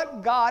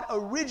what God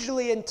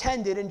originally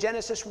intended in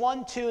Genesis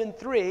 1, 2, and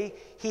 3,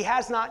 he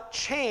has not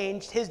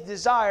changed his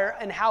desire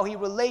and how he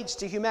relates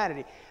to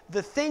humanity.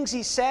 The things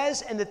he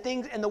says and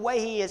the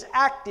way he has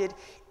acted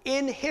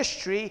in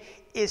history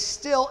is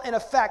still in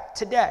effect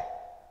today.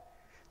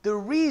 The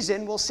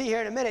reason, we'll see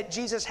here in a minute,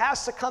 Jesus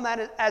has to come out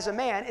as a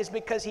man is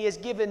because he has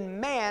given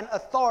man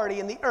authority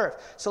in the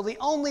earth. So the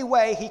only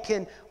way he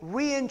can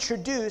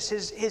reintroduce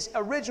his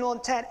original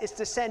intent is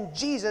to send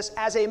Jesus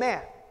as a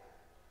man.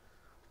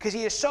 Because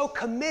he is so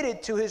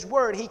committed to his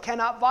word, he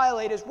cannot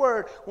violate his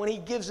word when he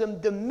gives him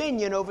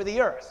dominion over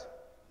the earth.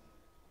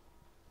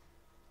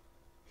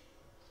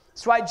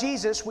 That's why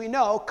Jesus, we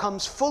know,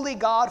 comes fully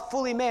God,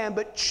 fully man,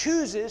 but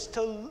chooses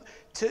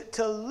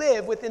to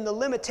live within the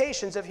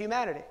limitations of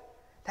humanity.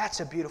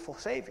 That's a beautiful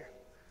Savior.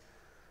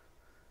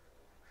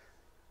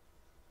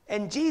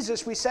 And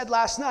Jesus, we said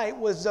last night,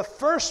 was the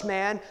first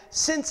man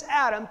since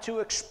Adam to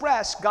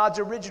express God's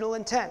original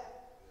intent.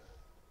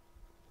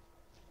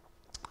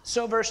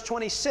 So verse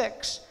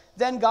 26,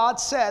 then God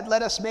said,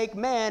 let us make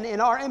man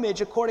in our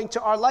image according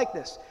to our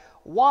likeness.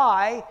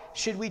 Why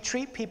should we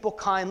treat people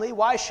kindly?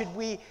 Why should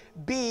we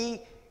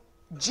be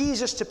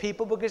Jesus to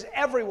people? Because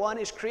everyone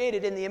is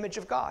created in the image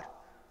of God.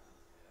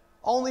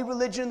 Only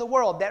religion in the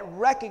world that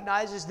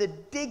recognizes the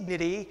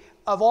dignity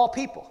of all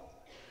people.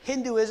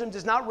 Hinduism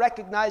does not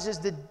recognize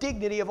the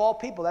dignity of all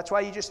people. That's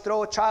why you just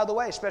throw a child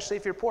away, especially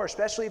if you're poor,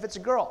 especially if it's a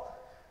girl.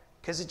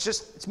 Because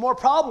it's more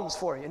problems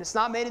for you, and it's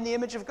not made in the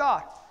image of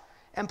God.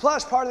 And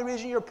plus, part of the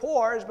reason you're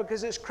poor is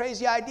because of this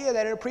crazy idea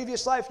that in a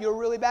previous life you're a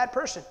really bad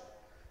person.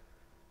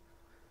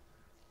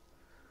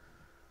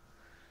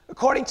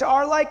 According to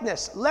our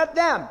likeness, let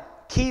them.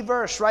 Key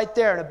verse right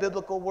there in a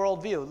biblical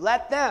worldview.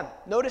 Let them.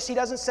 Notice he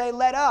doesn't say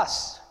let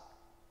us.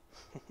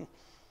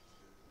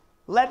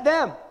 Let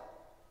them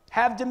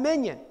have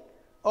dominion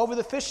over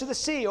the fish of the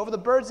sea, over the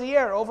birds of the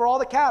air, over all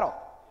the cattle,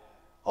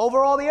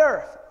 over all the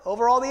earth,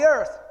 over all the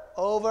earth,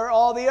 over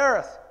all the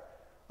earth,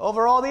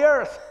 over all the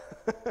earth.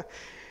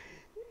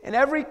 And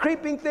every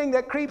creeping thing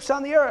that creeps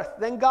on the earth.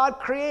 Then God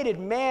created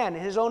man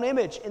in his own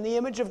image. In the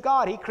image of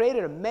God, he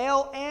created them,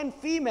 male and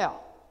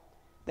female.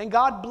 Then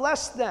God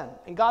blessed them,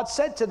 and God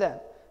said to them,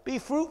 be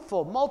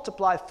fruitful,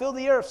 multiply, fill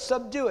the earth,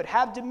 subdue it,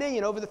 have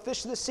dominion over the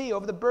fish of the sea,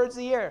 over the birds of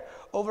the air,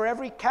 over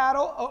every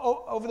cattle,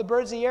 over the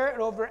birds of the air,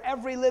 and over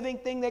every living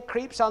thing that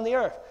creeps on the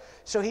earth.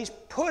 So he's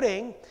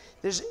putting,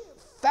 there's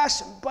a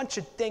bunch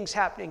of things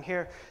happening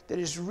here that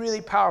is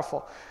really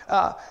powerful.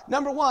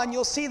 Number one,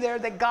 you'll see there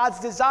that God's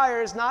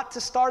desire is not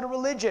to start a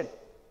religion.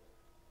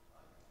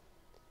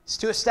 It's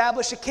to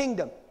establish a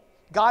kingdom.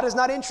 God is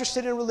not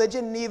interested in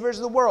religion, neither is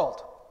the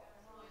world.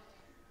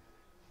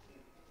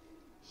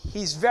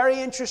 He's very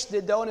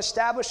interested, though, in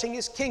establishing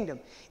his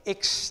kingdom,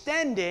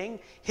 extending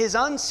his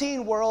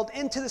unseen world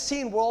into the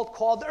seen world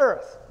called the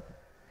earth.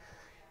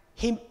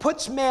 He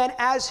puts man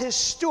as his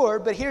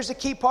steward, but here's the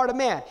key part of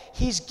man.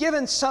 He's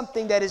given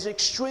something that is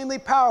extremely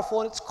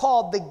powerful, and it's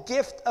called the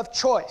gift of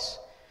choice.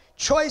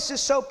 Choice is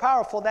so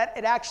powerful that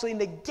it actually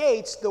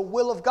negates the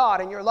will of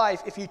God in your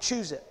life if you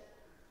choose it.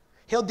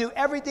 He'll do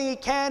everything he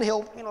can.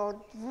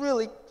 He'll,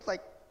 really,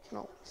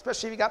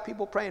 especially if you got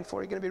people praying for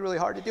you, it's going to be really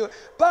hard to do it.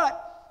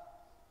 But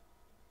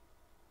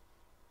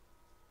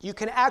you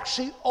can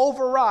actually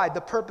override the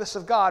purpose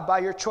of God by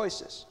your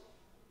choices.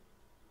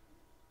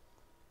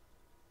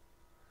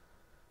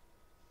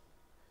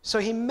 So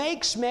he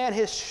makes man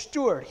his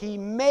steward. He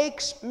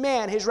makes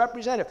man his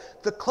representative.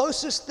 The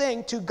closest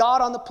thing to God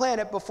on the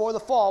planet before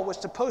the fall was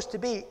supposed to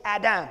be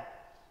Adam.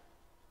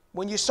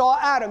 When you saw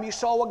Adam, you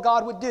saw what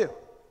God would do.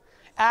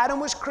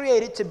 Adam was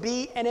created to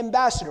be an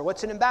ambassador.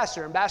 What's an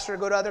ambassador? Ambassador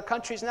go to other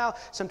countries now.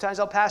 Sometimes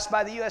I'll pass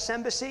by the U.S.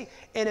 Embassy.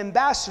 An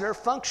ambassador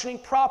functioning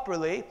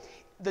properly,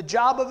 the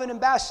job of an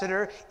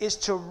ambassador is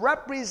to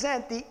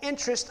represent the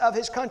interest of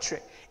his country.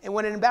 And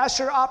when an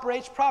ambassador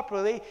operates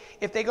properly,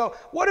 if they go,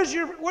 what is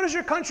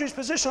your country's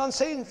position on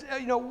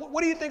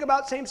what do you think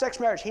about same-sex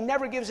marriage? He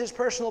never gives his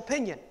personal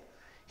opinion.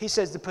 He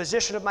says, the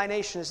position of my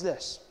nation is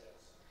this.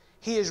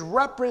 He is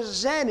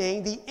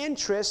representing the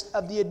interest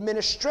of the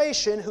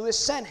administration who has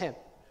sent him.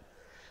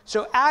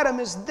 So Adam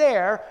is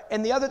there,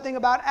 and the other thing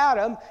about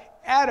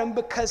Adam,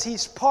 because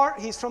he's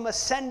from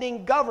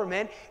ascending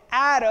government,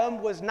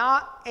 Adam was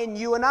not, and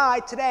you and I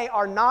today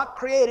are not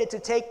created to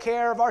take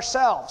care of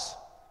ourselves.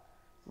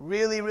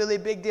 Really, really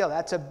big deal.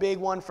 That's a big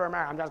one for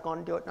America. I'm not going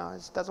to do it. No,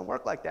 it doesn't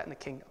work like that in the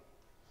kingdom.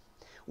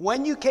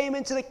 When you came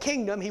into the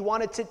kingdom, he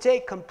wanted to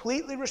take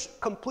complete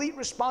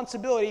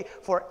responsibility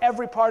for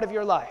every part of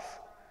your life.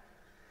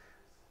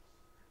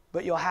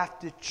 But you'll have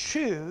to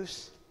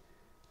choose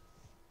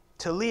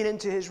to lean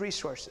into his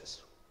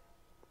resources.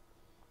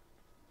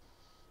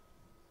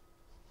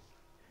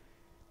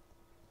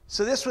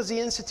 So this was the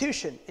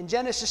institution. In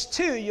Genesis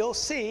 2, you'll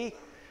see,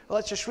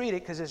 let's just read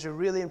it because there's a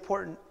really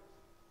important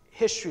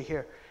history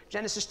here.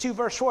 Genesis 2,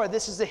 verse 4,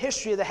 this is the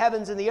history of the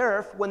heavens and the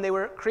earth when they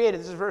were created.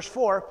 This is verse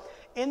 4.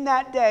 In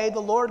that day, the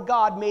Lord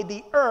God made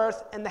the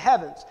earth and the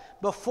heavens,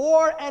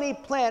 before any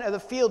plant of the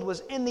field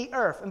was in the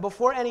earth, and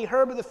before any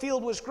herb of the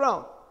field was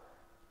grown.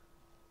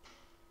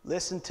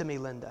 Listen to me,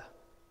 Linda.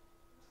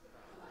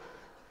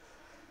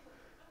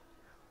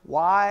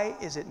 Why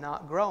is it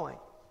not growing?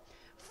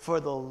 For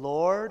the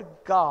Lord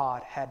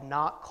God had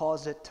not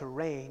caused it to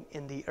rain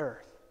in the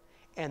earth,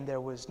 and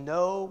there was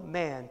no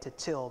man to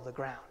till the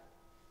ground.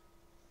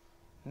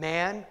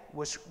 Man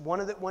was one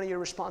of your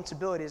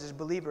responsibilities as a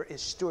believer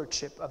is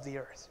stewardship of the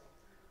earth.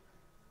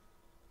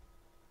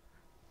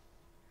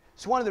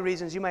 It's one of the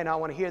reasons, you might not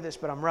want to hear this,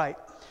 but I'm right.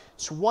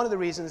 It's one of the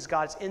reasons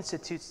God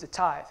institutes the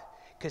tithe,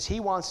 because he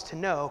wants to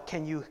know,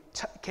 can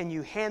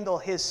you handle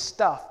his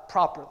stuff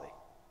properly?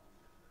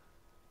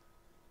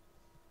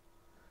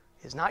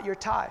 It's not your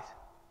tithe.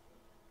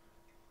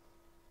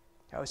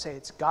 I always say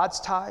it's God's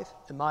tithe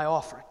and my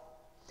offering.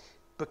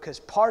 Because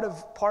part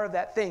of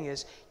that thing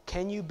is,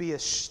 can you be a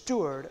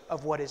steward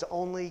of what is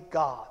only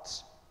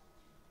God's?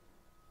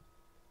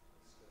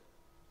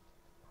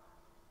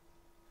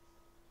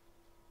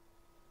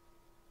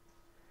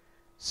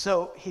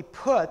 So he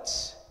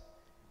puts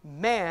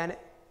man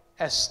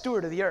as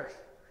steward of the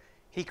earth.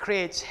 He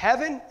creates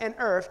heaven and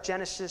earth,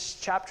 Genesis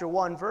chapter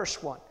 1,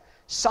 verse 1.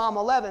 Psalm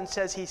 11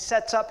 says he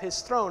sets up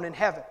his throne in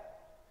heaven.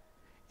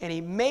 And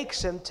he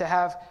makes him to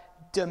have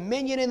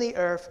dominion in the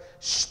earth,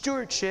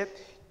 stewardship,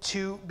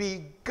 to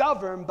be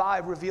governed by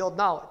revealed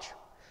knowledge.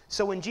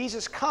 So when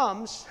Jesus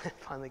comes,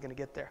 finally going to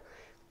get there,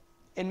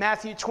 in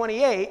Matthew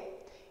 28,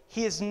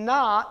 he is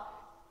not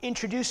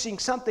introducing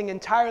something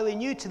entirely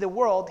new to the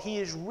world. He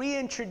is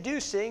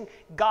reintroducing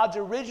God's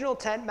original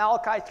intent,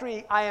 Malachi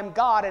 3, I am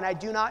God and I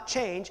do not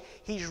change.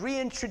 He's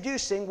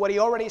reintroducing what he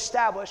already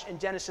established in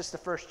Genesis, the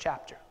first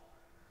chapter.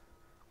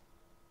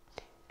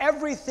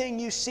 Everything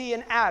you see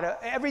in Adam,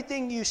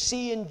 everything you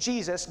see in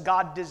Jesus,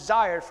 God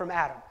desired from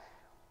Adam,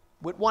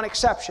 with one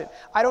exception.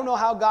 I don't know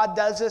how God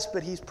does this,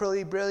 but he's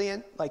pretty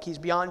brilliant, like he's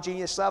beyond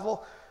genius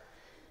level.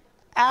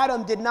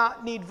 Adam did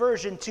not need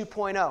version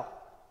 2.0.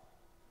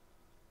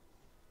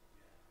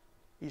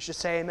 You should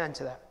say amen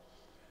to that.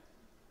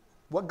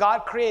 What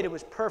God created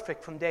was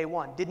perfect from day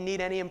one. Didn't need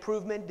any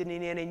improvement, didn't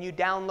need any new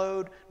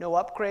download, no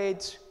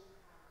upgrades.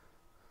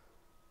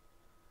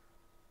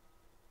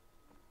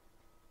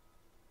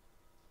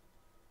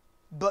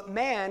 But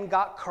man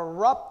got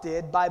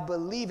corrupted by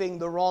believing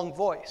the wrong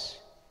voice.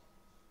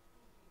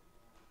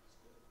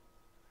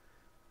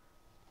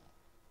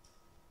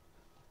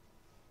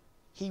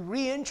 He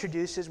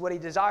reintroduces what he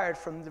desired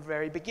from the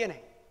very beginning.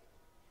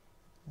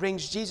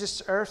 Brings Jesus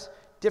to earth.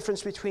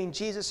 Difference between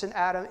Jesus and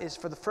Adam is,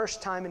 for the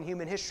first time in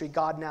human history,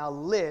 God now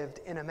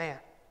lived in a man.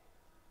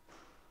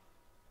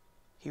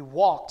 He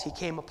walked, he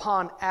came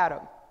upon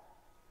Adam.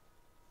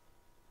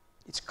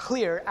 It's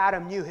clear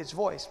Adam knew his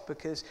voice,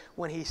 because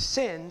when he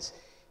sins,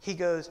 he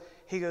goes,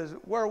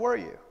 where were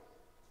you?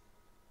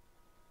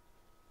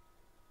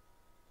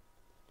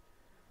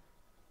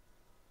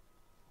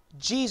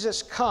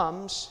 Jesus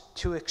comes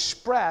to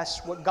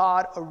express what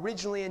God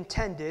originally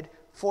intended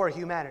for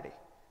humanity.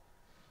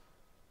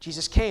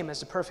 Jesus came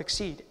as the perfect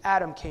seed.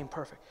 Adam came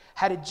perfect.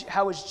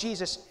 How was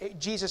Jesus?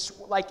 Jesus,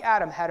 like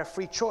Adam, had a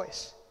free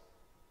choice.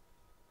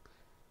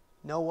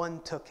 No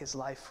one took his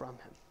life from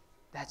him.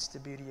 That's the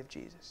beauty of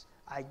Jesus.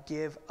 I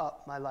give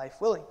up my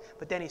life willing.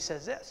 But then he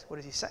says this. What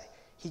does he say?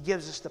 He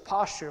gives us the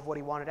posture of what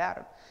he wanted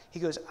Adam. He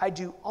goes, I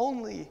do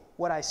only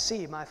what I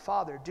see my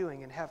Father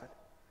doing in heaven.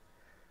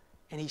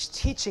 And he's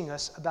teaching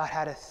us about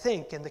how to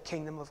think in the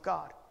kingdom of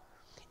God.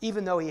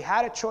 Even though he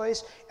had a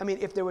choice, I mean,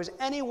 if there was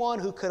anyone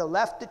who could have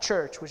left the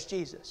church, it was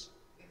Jesus.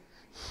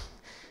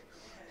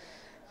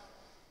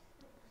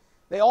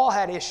 They all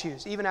had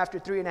issues, even after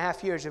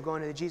 3.5 years of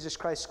going to the Jesus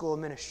Christ School of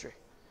Ministry.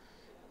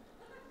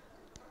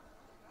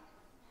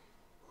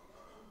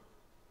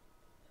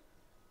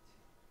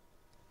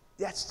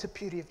 That's the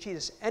beauty of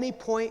Jesus. Any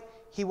point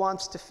he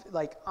wants to,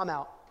 like, I'm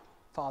out,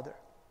 Father.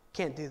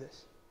 Can't do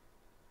this.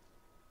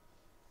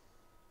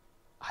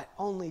 I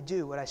only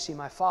do what I see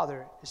my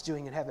Father is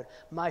doing in heaven.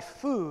 My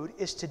food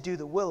is to do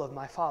the will of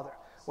my Father.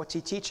 What's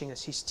he teaching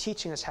us? He's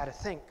teaching us how to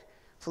think.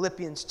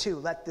 Philippians 2,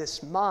 let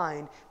this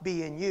mind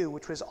be in you,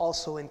 which was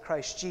also in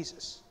Christ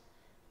Jesus.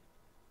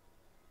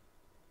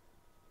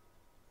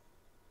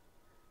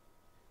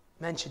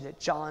 Mentioned it,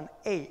 John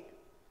 8.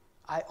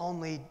 I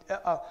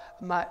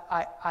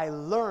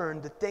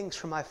learned the things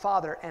from my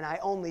Father, and I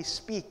only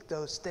speak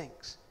those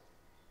things.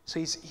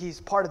 So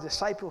he's part of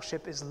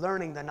discipleship is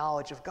learning the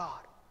knowledge of God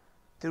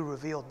through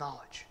revealed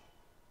knowledge.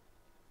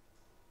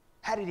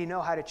 How did he know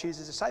how to choose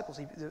his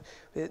disciples?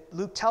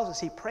 Luke tells us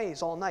he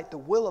prays all night. The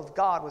will of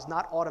God was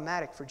not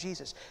automatic for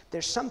Jesus.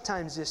 There's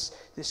sometimes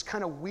this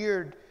kind of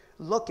weird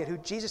look at who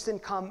Jesus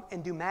didn't come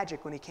and do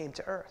magic when he came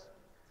to earth.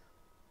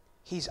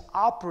 He's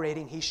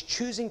operating, he's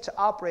choosing to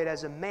operate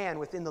as a man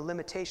within the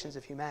limitations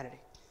of humanity.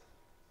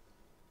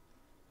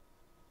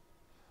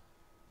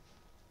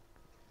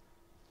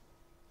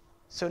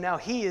 So now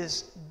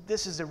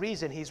this is the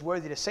reason he's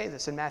worthy to say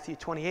this in Matthew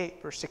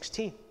 28, verse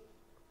 16.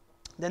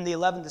 Then the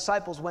 11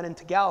 disciples went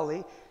into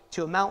Galilee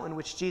to a mountain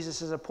which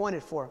Jesus has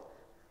appointed for them.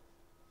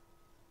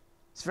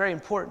 It's very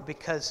important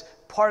because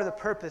part of the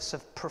purpose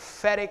of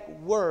prophetic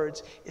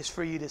words is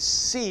for you to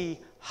see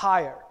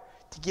higher,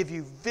 to give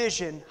you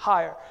vision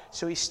higher.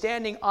 So he's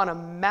standing on a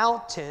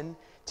mountain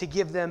to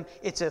give them,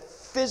 it's a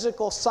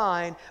physical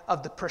sign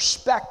of the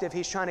perspective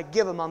he's trying to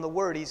give them on the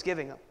word he's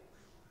giving them.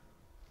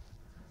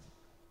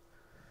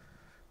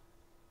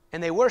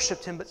 And they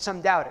worshiped him, but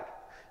some doubted.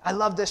 I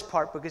love this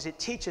part because it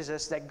teaches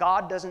us that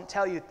God doesn't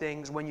tell you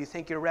things when you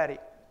think you're ready.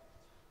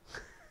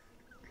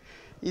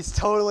 He's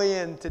totally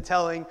into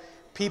telling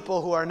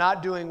people who are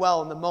not doing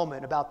well in the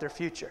moment about their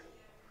future.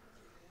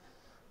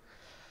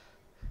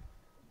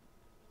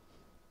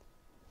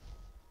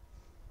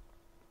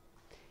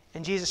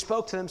 And Jesus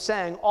spoke to them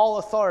saying, all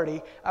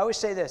authority, I always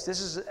say this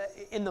is,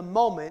 in the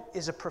moment,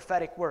 is a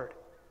prophetic word.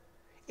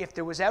 If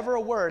there was ever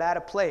a word out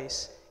of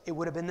place, it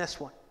would have been this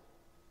one.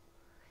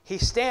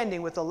 He's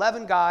standing with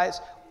 11 guys,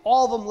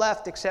 all of them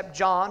left except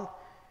John.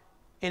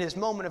 In his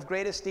moment of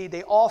greatest need,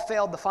 they all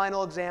failed the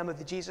final exam of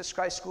the Jesus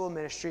Christ School of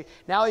Ministry.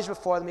 Now he's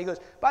before them. He goes,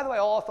 by the way,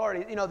 all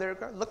authority,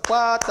 look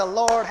what the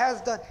Lord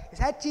has done. Is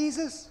that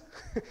Jesus?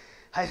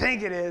 I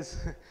think it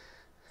is.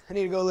 I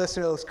need to go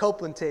listen to those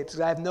Copeland tapes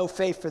because I have no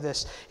faith for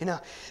this.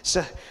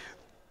 So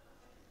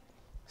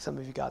Some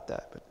of you got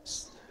that, but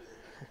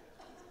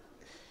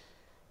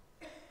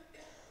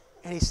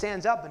and he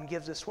stands up and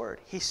gives this word.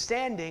 He's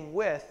standing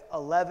with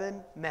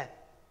 11 men.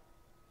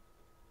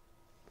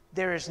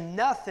 There is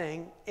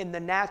nothing in the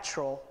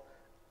natural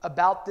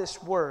about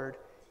this word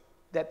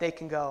that they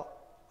can go,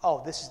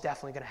 oh, this is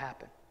definitely going to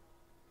happen.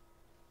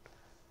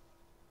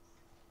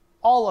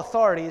 All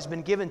authority has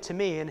been given to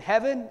me in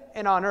heaven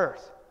and on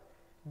earth.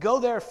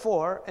 Go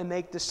therefore and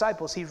make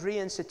disciples. He's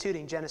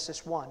reinstituting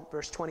Genesis 1,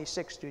 verse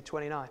 26 through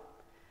 29.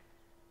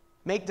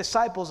 Make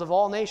disciples of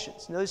all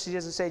nations. Notice he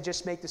doesn't say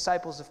just make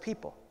disciples of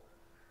people.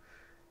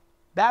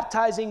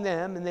 Baptizing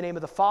them in the name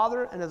of the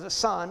Father and of the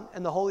Son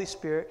and the Holy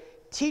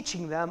Spirit,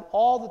 teaching them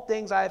all the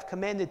things I have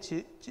commanded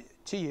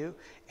to you,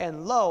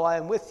 and lo, I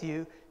am with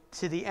you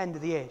to the end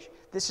of the age.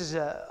 This is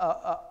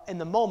in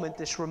the moment,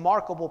 this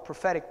remarkable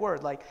prophetic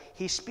word. Like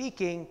he's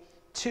speaking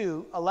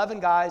to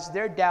 11 guys,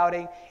 they're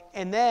doubting,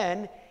 and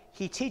then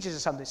he teaches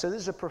us something. So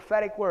this is a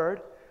prophetic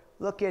word.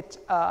 Look at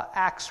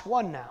Acts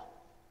 1 now.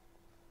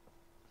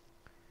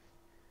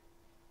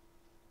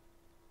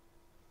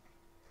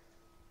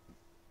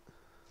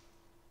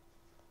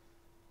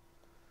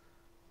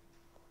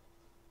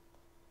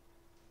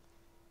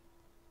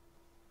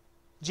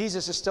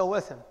 Jesus is still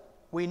with him.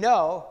 We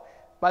know,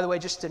 by the way,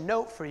 just a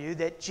note for you,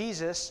 that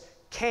Jesus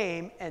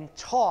came and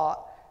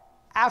taught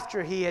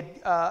after he had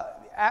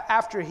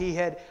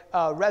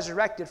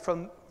resurrected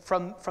from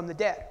the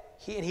dead.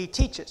 He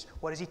teaches.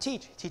 What does he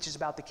teach? He teaches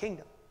about the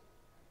kingdom.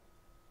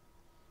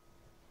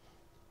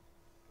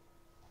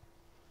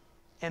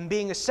 And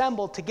being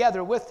assembled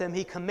together with them,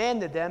 he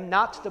commanded them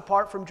not to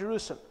depart from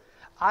Jerusalem.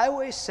 I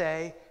always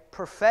say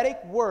prophetic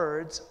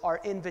words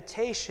are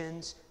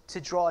invitations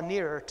to draw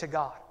nearer to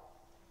God.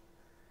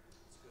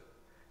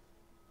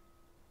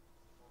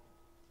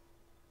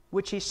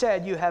 Which he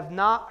said, you have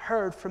not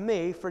heard from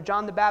me, for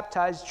John the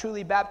Baptist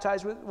truly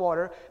baptized with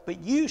water,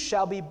 but you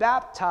shall be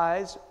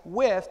baptized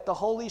with the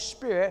Holy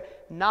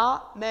Spirit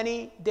not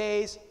many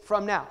days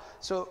from now.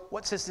 So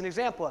what's this an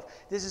example of?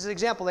 This is an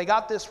example. They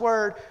got this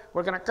word.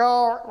 We're going to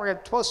go. We're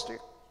supposed to.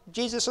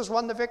 Jesus has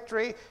won the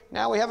victory.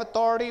 Now we have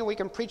authority. We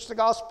can preach the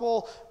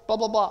gospel, blah,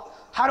 blah, blah.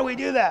 How do we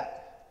do that?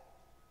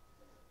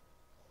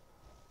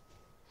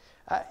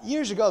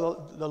 Years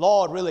ago, the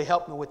Lord really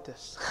helped me with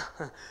this.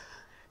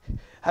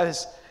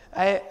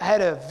 I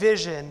had a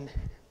vision,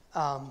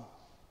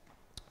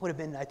 would have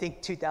been, I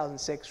think,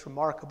 2006,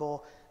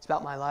 remarkable. It's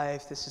about my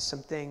life. This is some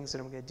things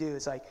that I'm going to do.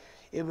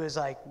 It was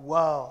like,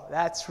 whoa,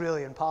 that's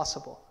really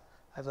impossible.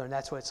 I've learned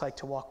that's what it's like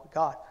to walk with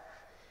God.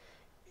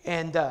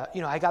 And,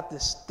 I got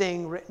this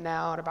thing written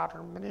out about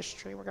our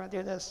ministry. We're going to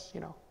do this,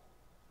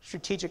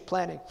 strategic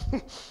planning.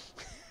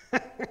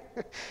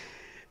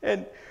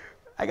 And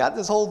I got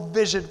this whole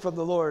vision from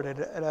the Lord,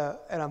 and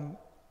I'm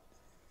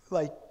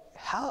like,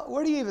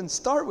 where do you even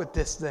start with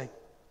this thing?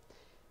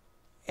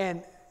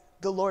 And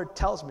the Lord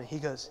tells me, he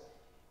goes,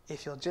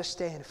 if you'll just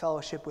stay in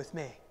fellowship with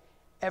me,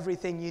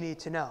 everything you need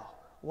to know,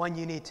 when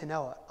you need to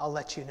know it, I'll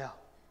let you know.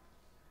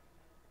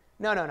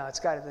 No,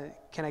 it's got to,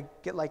 can I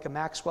get like a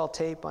Maxwell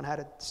tape on how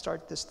to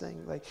start this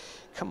thing? Like,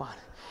 come on.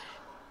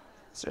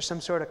 Is there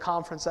some sort of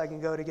conference I can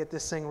go to get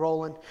this thing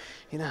rolling?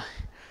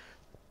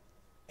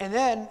 And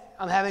then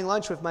I'm having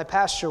lunch with my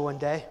pastor one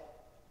day,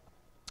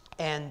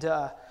 and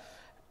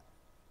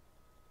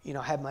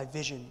I have my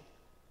vision,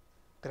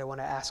 but I want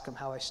to ask him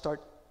how I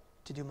start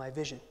to do my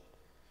vision.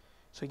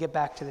 So we get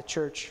back to the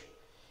church,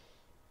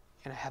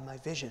 and I have my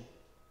vision.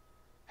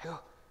 I go,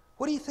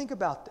 what do you think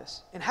about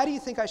this? And how do you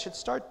think I should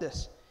start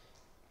this?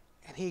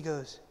 And he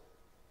goes,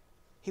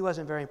 he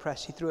wasn't very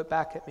impressed. He threw it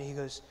back at me. He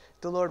goes,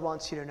 the Lord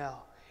wants you to know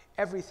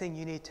everything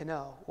you need to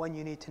know. When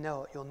you need to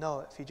know it, you'll know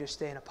it if you just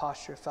stay in a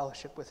posture of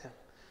fellowship with him.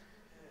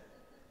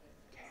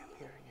 Okay, I'm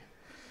hearing you.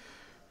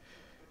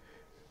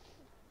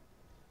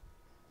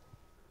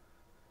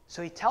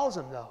 So he tells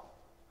him, though.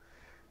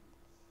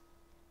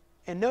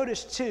 And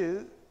notice,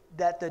 too,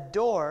 that the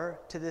door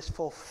to this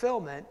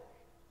fulfillment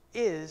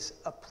is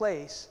a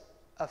place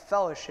of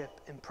fellowship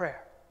and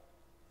prayer.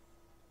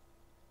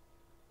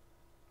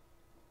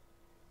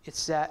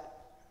 It's that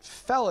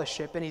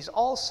fellowship, and he's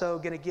also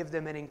going to give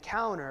them an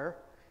encounter.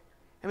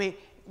 I mean,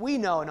 we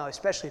know,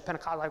 especially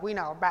Pentecost, like we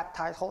know,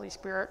 baptized, Holy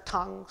Spirit,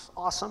 tongues,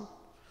 awesome.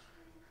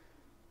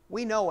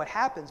 We know what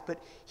happens, but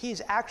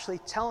he's actually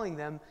telling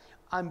them,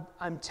 I'm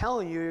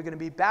telling you, you're going to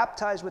be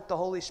baptized with the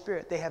Holy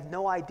Spirit. They have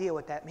no idea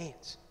what that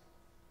means.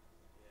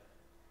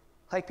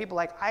 Like people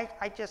like,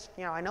 I just,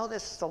 I know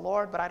this is the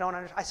Lord, but I don't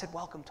understand. I said,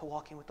 welcome to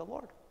walking with the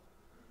Lord.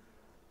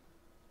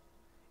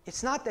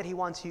 It's not that he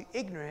wants you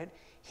ignorant.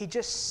 He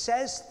just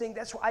says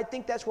things. I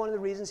think that's one of the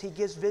reasons he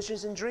gives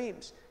visions and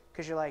dreams.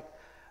 Because you're like,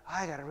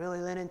 I got to really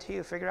lean into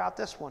you, figure out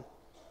this one.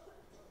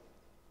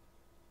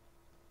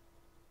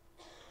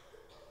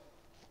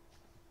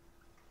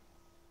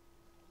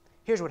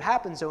 Here's what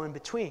happens, though, in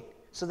between.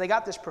 So they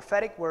got this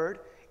prophetic word,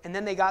 and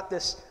then they got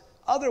this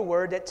other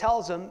word that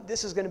tells them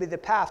this is going to be the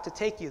path to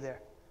take you there.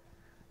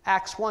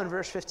 Acts 1,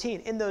 verse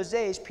 15. In those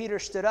days, Peter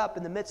stood up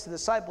in the midst of the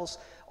disciples.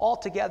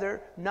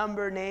 Altogether,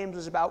 names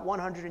was about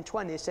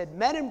 120. He said,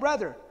 men and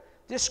brethren,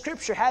 This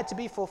scripture had to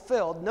be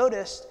fulfilled.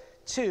 Notice,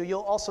 too, you'll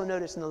also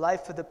notice in the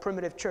life of the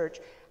primitive church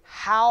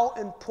how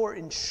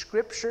important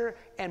scripture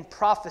and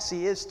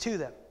prophecy is to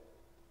them.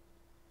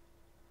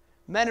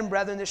 Men and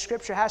brethren, this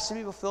scripture has to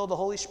be fulfilled. The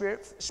Holy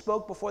Spirit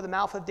spoke before the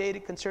mouth of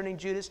David concerning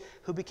Judas,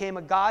 who became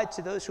a guide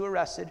to those who were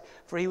arrested,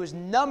 for he was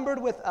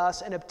numbered with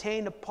us and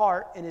obtained a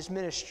part in his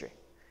ministry.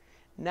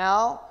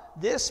 Now,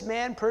 this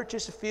man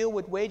purchased a field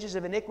with wages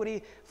of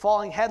iniquity,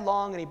 falling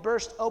headlong, and he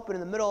burst open in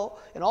the middle,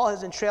 and all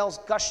his entrails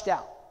gushed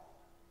out.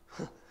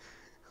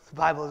 The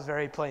Bible is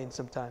very plain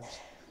sometimes.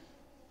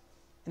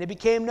 And it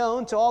became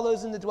known to all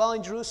those in the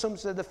dwelling in Jerusalem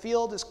that the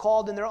field is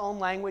called in their own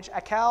language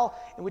Achal,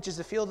 which is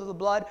the field of the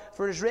blood.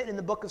 For it is written in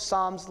the book of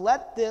Psalms,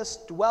 let this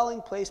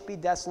dwelling place be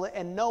desolate,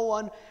 and no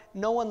one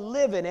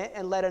live in it,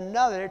 and let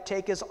another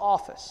take his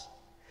office.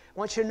 I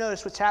want you to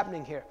notice what's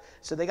happening here.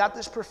 So they got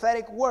this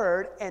prophetic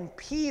word, and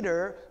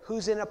Peter,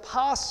 who's an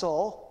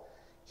apostle,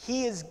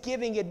 he is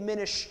giving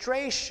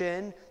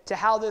administration to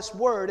how this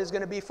word is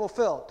going to be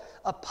fulfilled.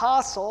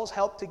 Apostles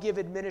help to give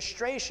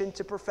administration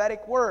to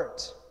prophetic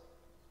words.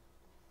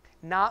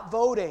 Not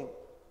voting.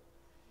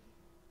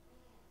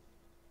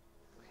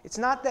 It's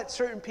not that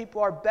certain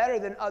people are better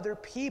than other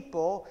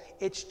people.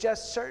 It's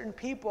just certain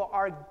people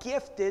are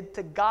gifted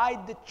to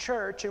guide the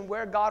church and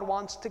where God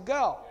wants to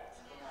go.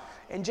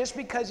 And just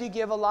because you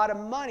give a lot of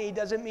money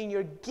doesn't mean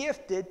you're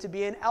gifted to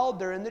be an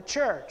elder in the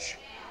church.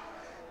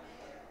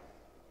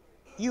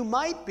 You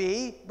might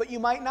be, but you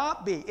might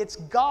not be. It's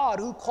God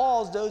who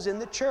calls those in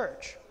the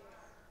church.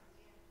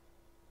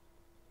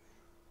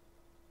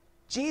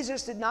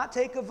 Jesus did not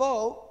take a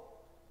vote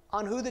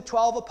on who the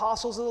 12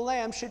 apostles of the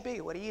Lamb should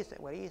be. What do you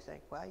think? What do you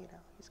think? Well,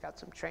 he's got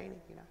some training,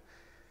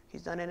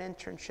 He's done an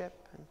internship,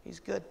 and he's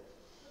good.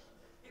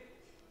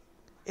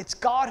 It's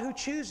God who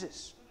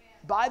chooses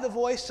by the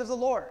voice of the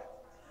Lord.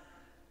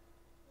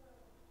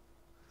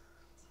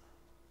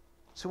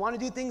 So we want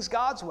to do things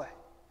God's way.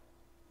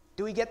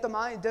 Do we get the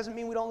mind? It doesn't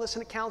mean we don't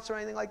listen to counsel or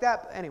anything like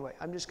that. But anyway,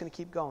 I'm just going to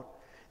keep going.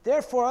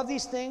 Therefore, of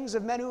these things,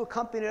 of men who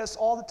accompanied us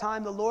all the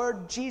time, the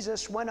Lord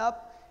Jesus went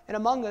up and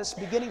among us,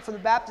 beginning from the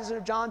baptism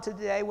of John to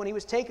today, when he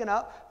was taken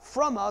up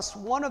from us,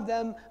 one of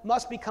them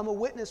must become a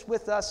witness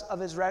with us of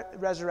his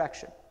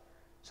resurrection.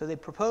 So they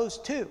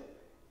proposed two.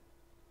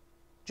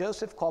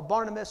 Joseph, called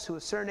Barnabas, who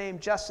was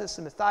surnamed Justus,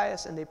 and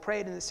Matthias, and they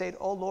prayed and they said,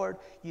 O Lord,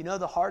 you know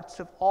the hearts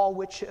of all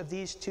which of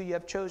these two you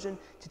have chosen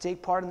to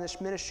take part in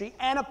this ministry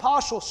and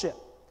apostleship,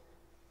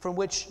 from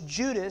which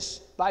Judas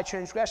by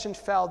transgression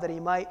fell, that he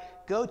might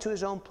go to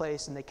his own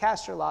place. And they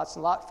cast their lots,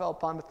 and lot fell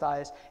upon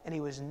Matthias, and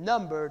he was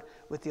numbered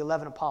with the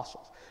 11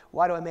 apostles.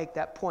 Why do I make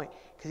that point?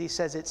 Because he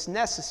says it's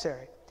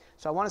necessary.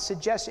 So I want to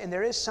suggest, and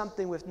there is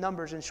something with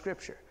numbers in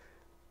Scripture.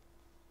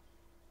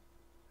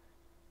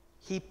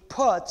 He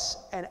puts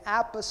an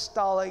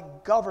apostolic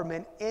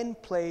government in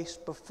place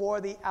before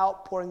the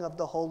outpouring of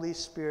the Holy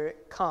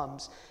Spirit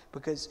comes,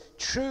 because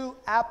true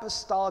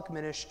apostolic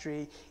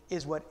ministry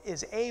is what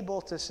is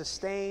able to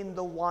sustain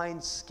the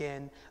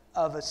wineskin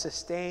of a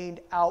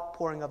sustained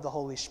outpouring of the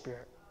Holy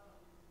Spirit.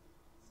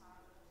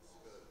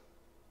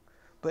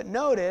 But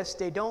notice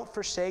they don't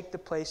forsake the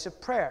place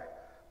of prayer,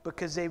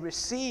 because they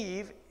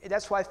receive.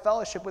 That's why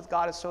fellowship with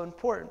God is so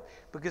important,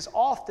 because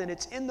often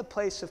it's in the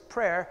place of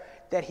prayer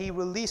that he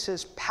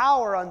releases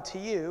power unto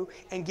you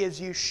and gives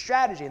you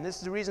strategy. And this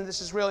is the reason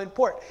this is really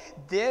important.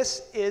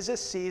 This is a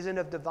season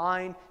of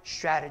divine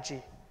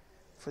strategy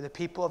for the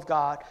people of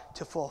God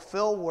to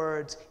fulfill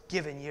words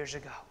given years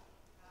ago.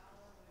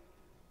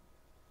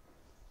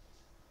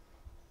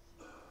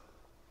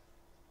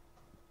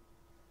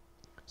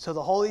 So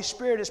the Holy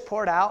Spirit is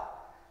poured out.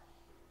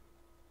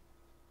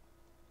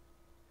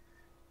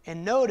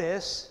 And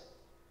notice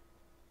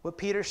what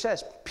Peter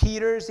says.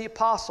 Peter is the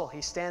apostle.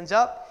 He stands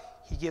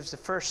up. He gives the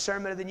first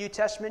sermon of the New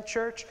Testament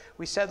church.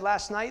 We said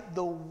last night,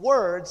 the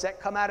words that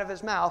come out of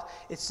his mouth,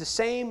 it's the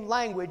same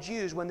language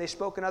used when they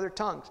spoke in other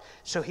tongues.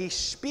 So he's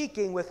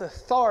speaking with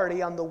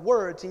authority on the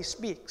words he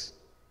speaks.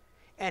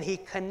 And he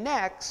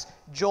connects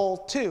Joel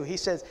 2. He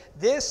says,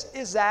 this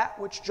is that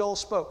which Joel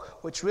spoke.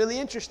 What's really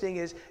interesting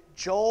is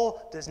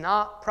Joel does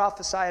not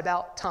prophesy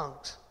about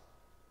tongues.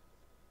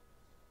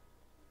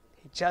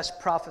 He just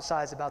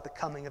prophesies about the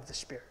coming of the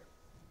Spirit.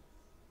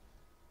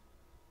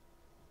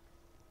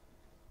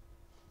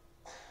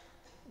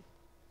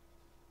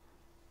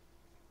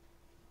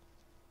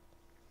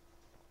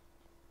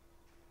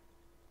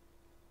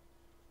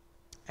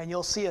 And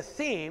you'll see a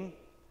theme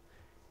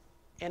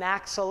in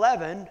Acts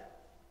 11,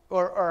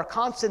 or a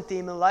constant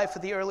theme in the life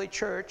of the early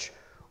church,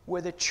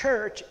 where the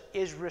church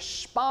is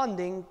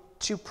responding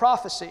to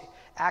prophecy.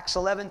 Acts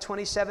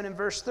 11:27 and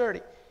verse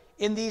 30.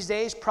 In these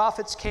days,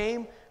 prophets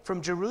came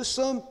from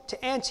Jerusalem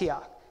to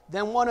Antioch.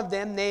 Then one of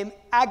them, named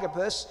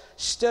Agabus,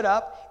 stood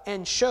up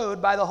and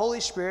showed by the Holy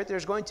Spirit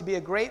there's going to be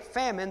a great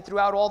famine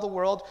throughout all the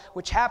world,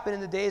 which happened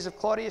in the days of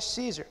Claudius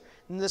Caesar.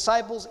 And the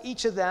disciples,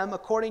 each of them,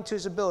 according to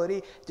his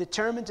ability,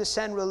 determined to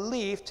send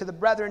relief to the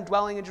brethren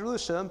dwelling in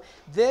Jerusalem.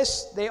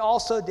 This they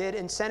also did,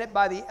 and sent it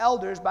by the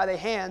elders by the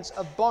hands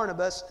of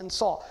Barnabas and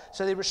Saul.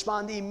 So they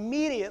respond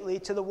immediately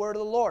to the word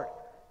of the Lord.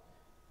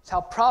 It's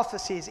how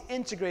prophecies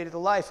integrated the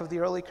life of the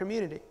early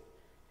community.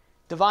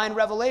 Divine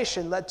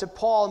revelation led to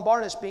Paul and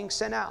Barnabas being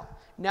sent out.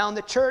 Now in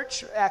the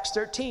church, Acts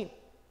 13.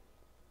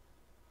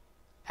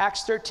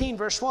 Acts 13,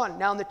 verse 1.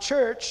 Now in the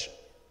church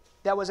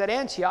that was at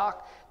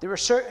Antioch, there were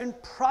certain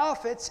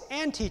prophets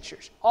and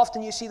teachers.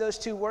 Often you see those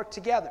two work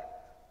together.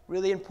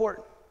 Really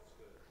important.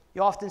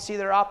 You often see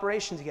their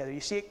operation together.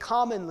 You see it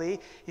commonly.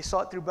 You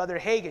saw it through Brother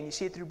Hagin. You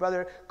see it through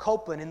Brother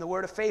Copeland in the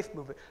Word of Faith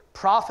movement.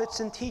 Prophets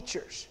and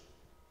teachers.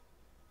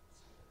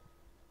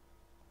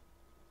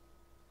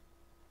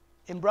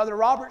 In Brother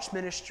Robert's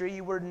ministry,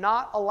 you were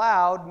not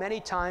allowed many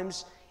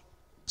times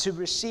to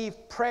receive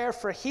prayer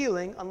for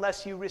healing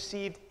unless you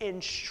received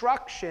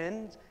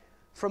instructions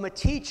from a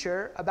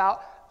teacher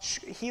about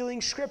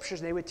healing scriptures.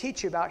 And they would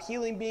teach you about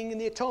healing being in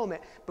the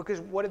atonement, because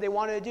what did they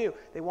want to do?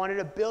 They wanted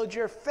to build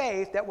your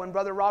faith that when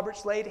Brother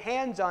Roberts laid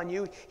hands on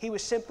you, he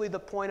was simply the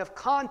point of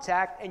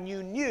contact, and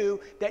you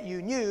knew that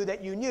you knew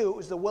that you knew it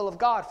was the will of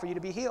God for you to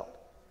be healed.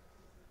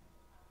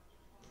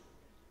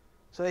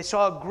 So they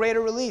saw a greater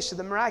release of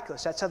the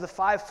miraculous. That's how the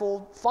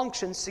fivefold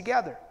functions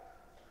together.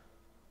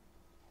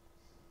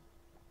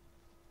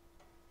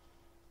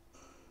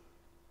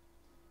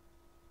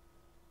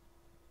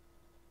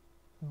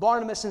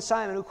 Barnabas and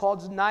Simon, who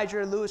called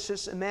Niger,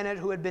 Lucius, and Manaen,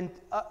 who had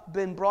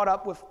been brought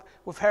up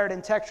with Herod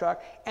and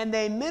Tetrarch, and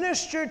they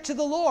ministered to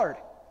the Lord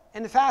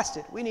and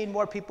fasted. We need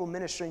more people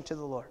ministering to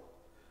the Lord.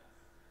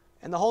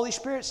 And the Holy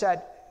Spirit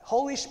said,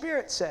 I'll leave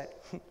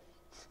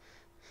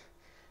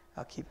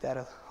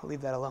that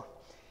alone.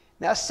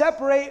 Now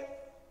separate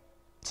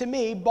to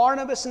me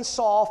Barnabas and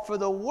Saul for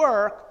the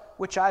work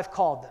which I've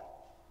called them.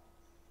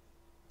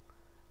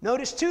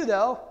 Notice too,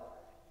 though,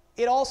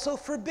 it also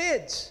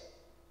forbids.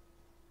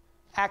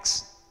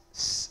 Acts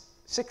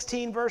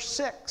 16, verse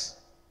 6.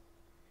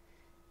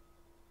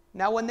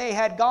 Now when they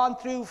had gone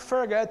through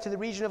Phrygia to the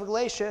region of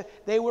Galatia,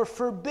 they were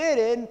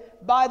forbidden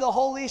by the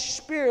Holy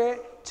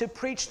Spirit to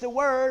preach the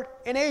word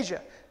in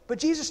Asia. But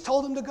Jesus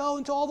told them to go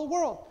into all the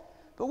world.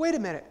 But wait a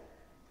minute.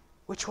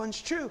 Which one's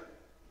true?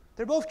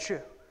 They're both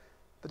true.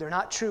 But they're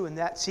not true in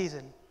that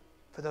season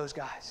for those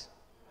guys.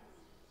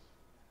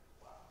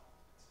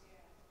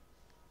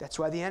 That's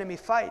why the enemy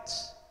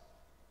fights,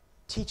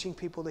 teaching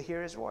people to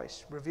hear his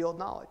voice, revealed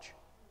knowledge.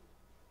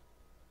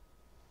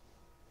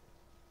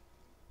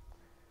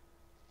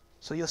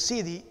 So you'll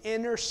see the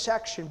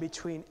intersection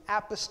between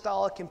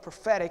apostolic and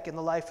prophetic in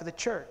the life of the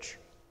church.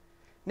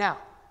 Now,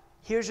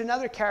 here's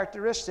another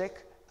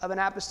characteristic of an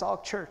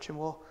apostolic church, and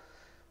we'll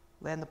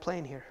land the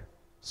plane here,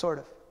 sort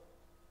of.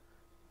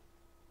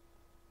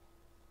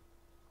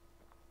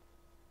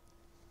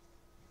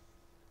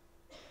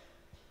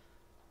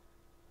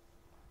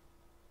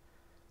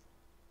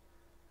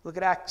 Look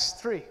at Acts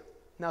 3.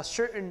 Now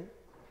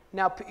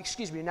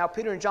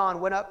Peter and John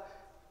went up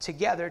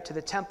together to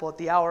the temple at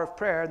the hour of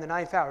prayer, in the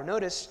 9th hour.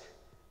 Notice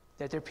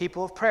that they're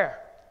people of prayer.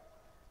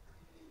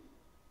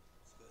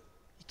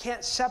 You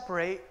can't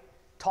separate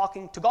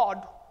talking to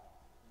God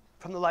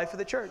from the life of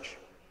the church.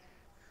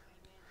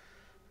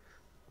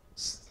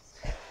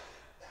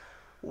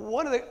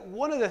 One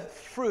of the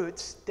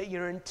fruits that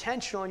you're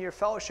intentional in your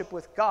fellowship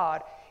with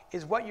God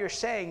is what you're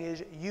saying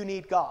is you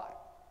need God.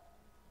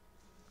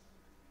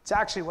 It's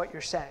actually what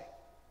you're saying.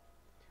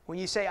 When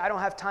you say, I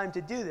don't have time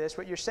to do this,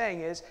 what you're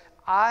saying is,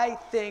 I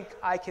think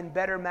I can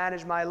better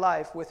manage my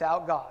life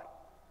without God.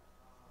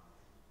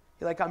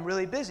 You're like, I'm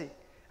really busy.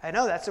 I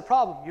know that's the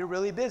problem. You're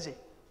really busy.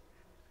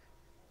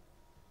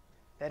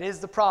 That is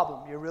the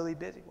problem. You're really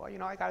busy. Well,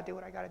 I got to do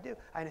what I got to do.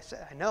 I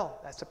know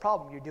that's the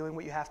problem. You're doing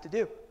what you have to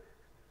do.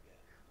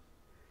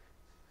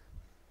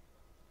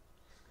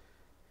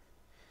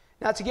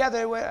 Now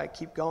together, I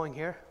keep going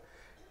here.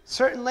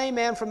 Certain lame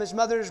man from his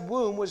mother's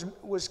womb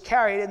was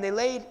carried, and they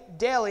laid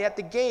daily at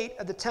the gate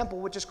of the temple,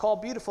 which is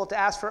called Beautiful, to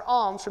ask for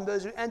alms from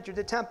those who entered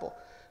the temple,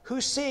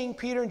 who, seeing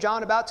Peter and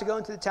John about to go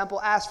into the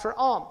temple, asked for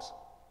alms.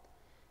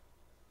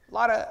 A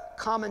lot of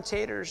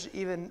commentators,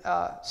 even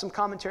some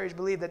commentaries,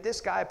 believe that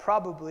this guy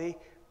probably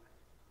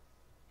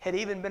had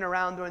even been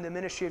around during the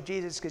ministry of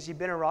Jesus, because he'd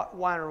been around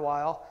a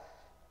while.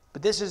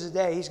 But this is the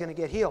day he's going to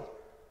get healed.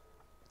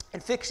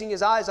 And fixing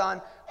his eyes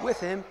on with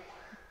him,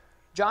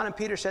 John and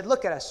Peter said,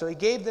 look at us. So he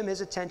gave them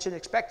his attention,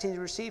 expecting to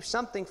receive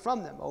something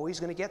from them. Oh, he's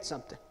going to get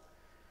something.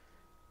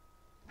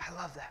 I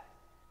love that.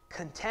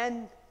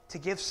 Contend to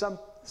give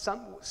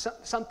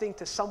something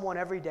to someone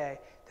every day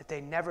that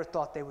they never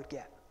thought they would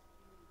get.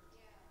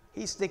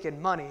 He's thinking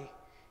money,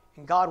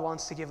 and God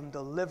wants to give him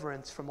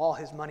deliverance from all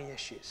his money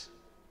issues.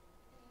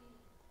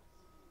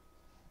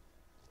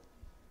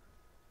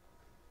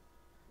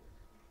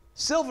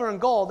 Silver and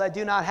gold I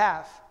do not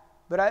have,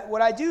 but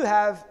what I do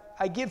have,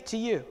 I give to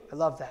you. I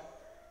love that.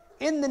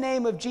 In the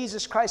name of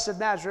Jesus Christ of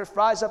Nazareth,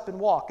 rise up and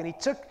walk. And he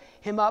took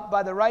him up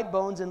by the right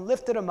bones and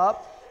lifted him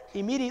up.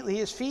 Immediately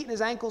his feet and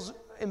his ankles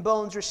and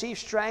bones received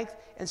strength.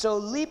 And so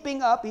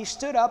leaping up, he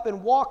stood up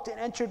and walked and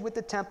entered with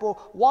the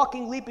temple,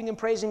 walking, leaping, and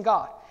praising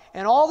God.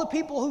 And all the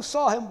people who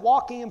saw him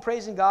walking and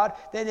praising God,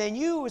 then they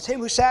knew it was him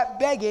who sat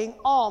begging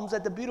alms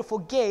at the Beautiful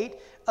gate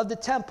of the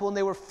temple. And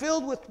they were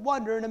filled with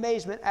wonder and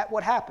amazement at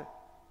what happened.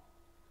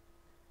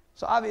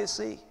 So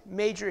obviously,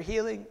 major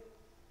healing,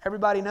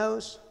 everybody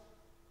knows.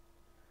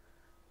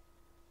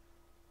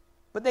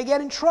 But they get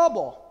in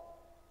trouble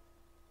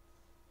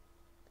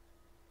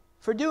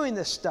for doing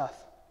this stuff.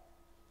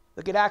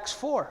 Look at Acts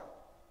 4.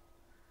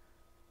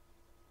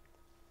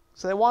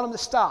 So they want him to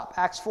stop.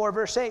 Acts 4,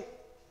 verse 8.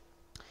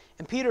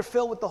 And Peter,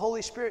 filled with the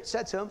Holy Spirit,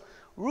 said to him,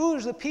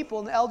 rulers of the people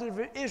and the elders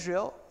of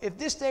Israel, if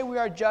this day we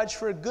are judged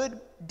for a good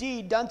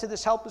deed done to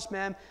this helpless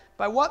man,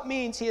 by what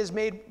means he has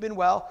been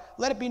well,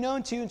 let it be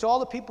known to you and to all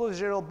the people of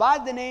Israel, by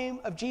the name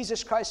of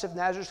Jesus Christ of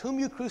Nazareth, whom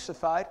you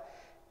crucified.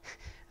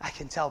 I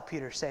can tell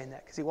Peter saying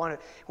that because he wanted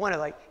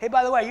like, hey,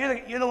 by the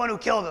way, you're the one who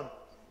killed him.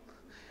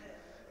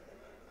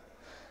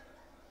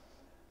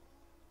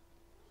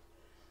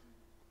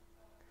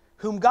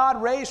 Whom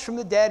God raised from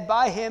the dead,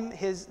 by him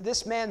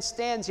this man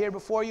stands here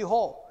before you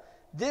whole.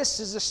 This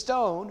is a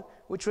stone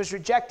which was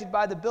rejected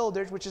by the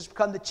builders, which has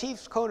become the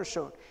chief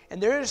cornerstone.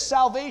 And there is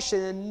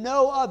salvation in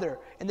no other,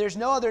 and there's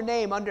no other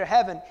name under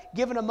heaven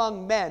given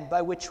among men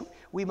by which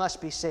we must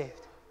be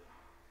saved.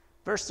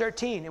 Verse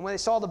 13, and when they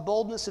saw the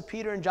boldness of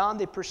Peter and John,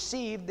 they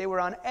perceived they were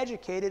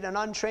uneducated and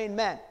untrained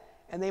men.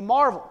 And they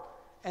marveled,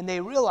 and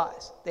they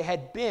realized they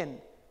had been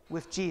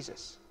with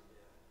Jesus.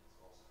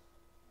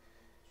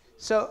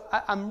 So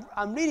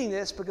I'm reading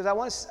this because I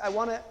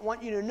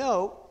want you to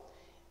know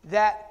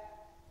that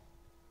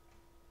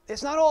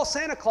it's not all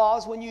Santa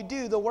Claus when you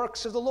do the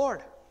works of the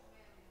Lord.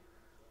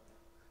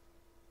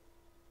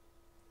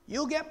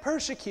 You'll get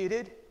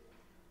persecuted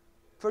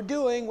for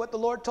doing what the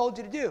Lord told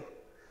you to do.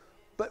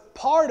 But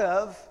part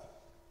of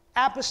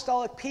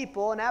apostolic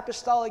people and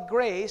apostolic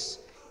grace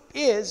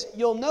is,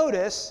 you'll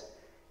notice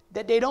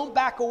that they don't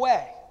back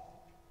away.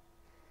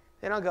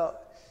 They don't go,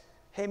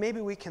 hey,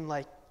 maybe we can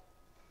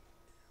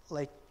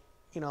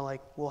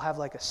we'll have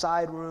like a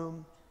side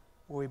room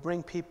where we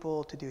bring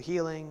people to do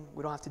healing.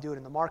 We don't have to do it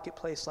in the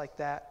marketplace like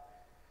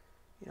that.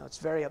 It's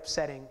very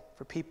upsetting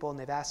for people, and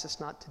they've asked us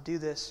not to do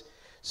this.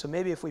 So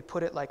maybe if we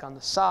put it like on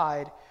the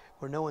side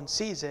where no one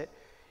sees it.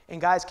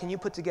 And guys, can you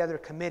put together a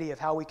committee of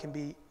how we can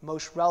be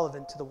most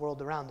relevant to the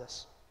world around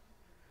us?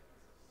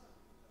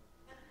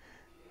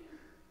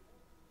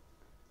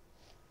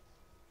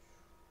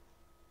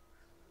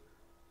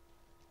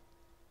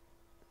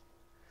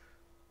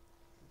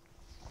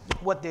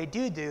 What they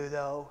do,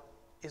 though,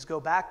 is go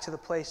back to the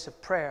place of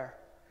prayer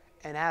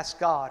and ask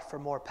God for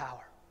more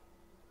power.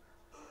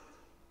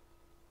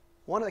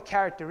 One of the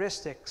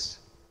characteristics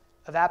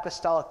of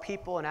apostolic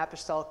people and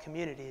apostolic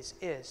communities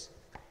is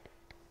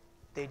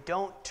they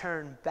don't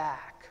turn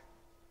back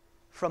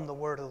from the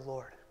word of the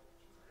Lord.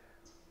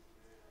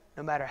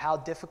 No matter how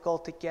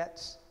difficult it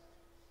gets,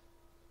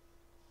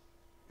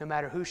 no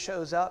matter who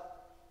shows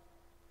up,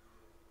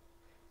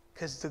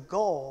 because the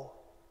goal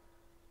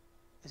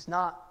is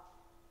not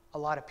a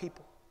lot of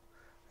people.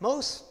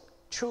 Most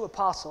true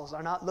apostles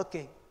are not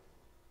looking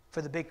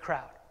for the big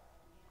crowd.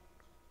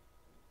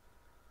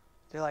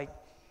 They're like,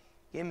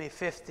 give me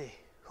 50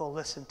 who'll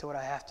listen to what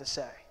I have to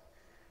say,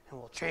 and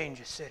we'll change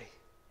a city.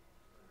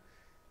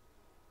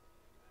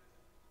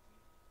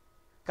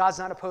 God's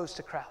not opposed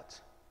to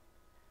crowds.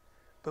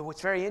 But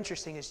what's very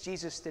interesting is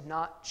Jesus did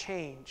not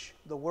change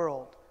the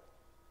world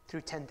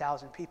through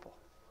 10,000 people.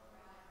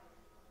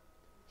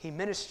 He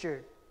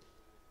ministered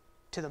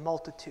to the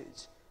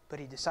multitudes, but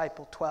he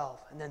discipled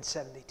 12 and then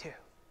 72.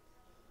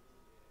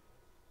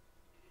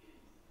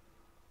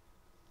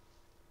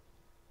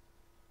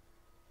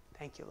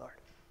 Thank you, Lord.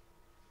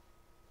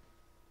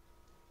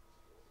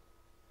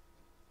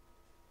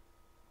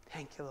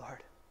 Thank you,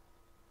 Lord.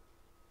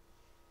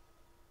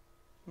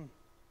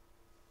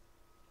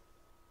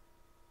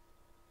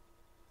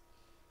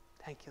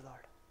 Thank you,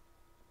 Lord.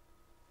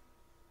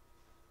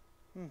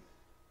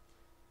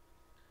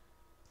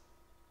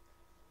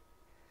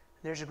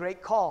 There's a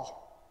great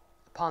call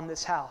upon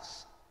this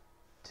house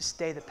to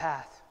stay the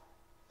path.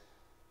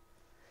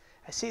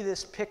 I see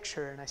this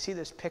picture, and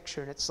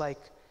it's like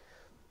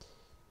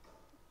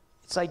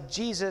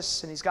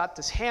Jesus, and he's got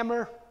this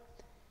hammer,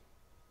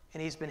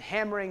 and he's been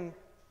hammering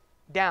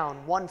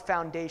down one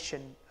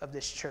foundation of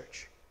this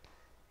church.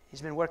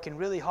 He's been working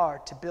really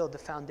hard to build the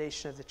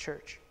foundation of the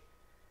church.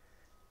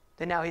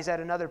 Then now he's at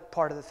another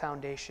part of the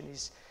foundation.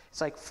 It's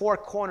like 4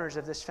 corners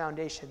of this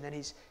foundation. Then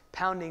he's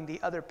pounding the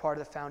other part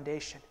of the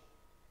foundation.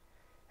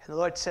 And the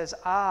Lord says,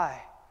 I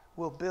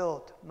will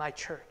build my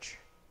church.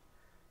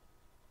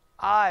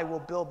 I will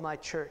build my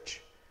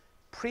church,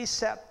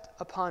 precept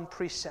upon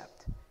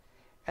precept.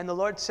 And the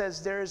Lord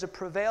says, there is a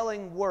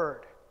prevailing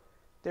word.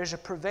 There's a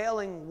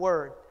prevailing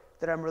word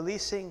that I'm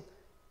releasing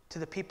to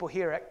the people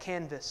here at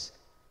Canvas,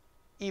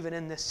 even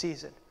in this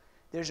season.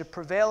 There's a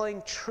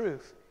prevailing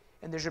truth,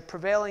 and there's a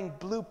prevailing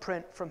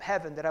blueprint from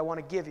heaven that I want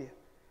to give you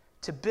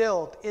to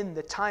build in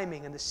the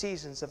timing and the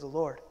seasons of the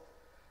Lord.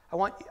 I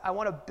want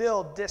to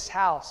build this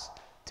house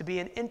to be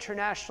an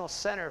international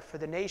center for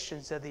the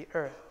nations of the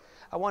earth.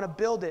 I want to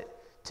build it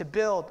to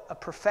build a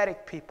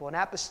prophetic people, an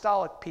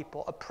apostolic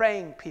people, a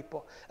praying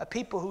people, a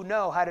people who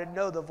know how to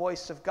know the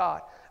voice of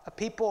God, a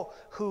people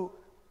who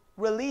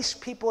release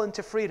people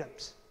into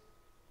freedoms.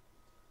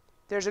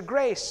 There's a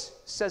grace,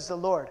 says the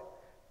Lord,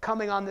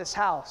 coming on this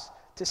house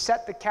to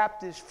set the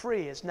captives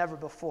free as never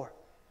before.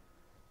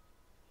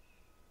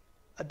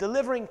 A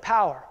delivering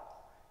power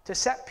to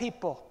set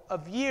people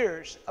of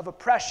years of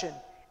oppression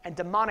and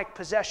demonic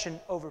possession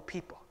over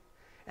people.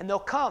 And they'll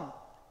come,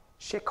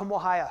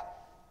 Shekomohaya,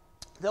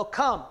 they'll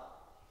come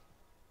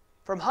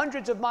from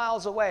hundreds of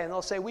miles away and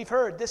they'll say, we've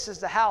heard this is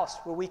the house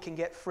where we can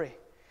get free.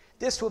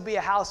 This will be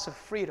a house of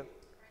freedom.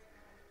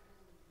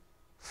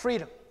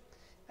 Freedom.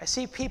 I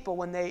see people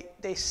when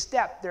they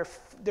step,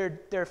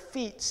 their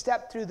feet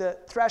step through the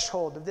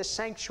threshold of this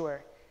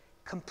sanctuary,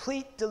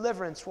 complete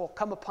deliverance will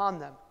come upon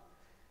them.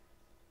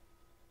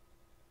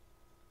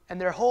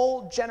 And their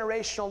whole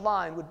generational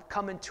line would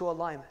come into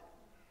alignment.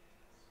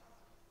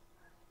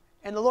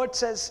 And the Lord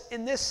says,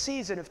 in this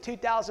season of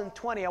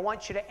 2020, I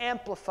want you to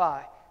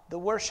amplify the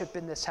worship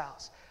in this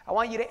house. I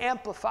want you to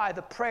amplify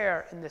the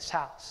prayer in this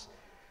house.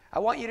 I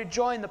want you to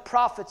join the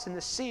prophets and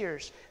the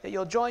seers, that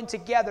you'll join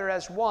together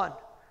as one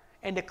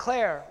and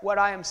declare what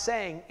I am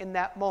saying in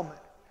that moment.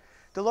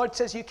 The Lord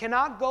says you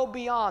cannot go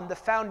beyond the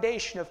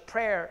foundation of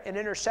prayer and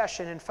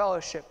intercession and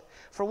fellowship.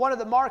 For one of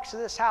the marks of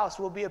this house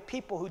will be a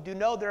people who do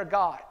know their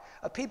God.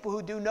 A people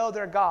who do know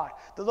their God.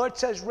 The Lord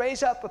says,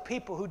 raise up a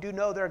people who do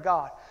know their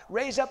God.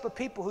 Raise up a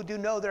people who do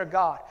know their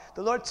God.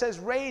 The Lord says,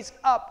 raise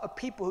up a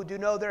people who do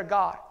know their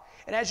God.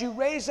 And as you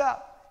raise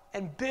up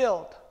and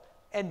build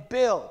and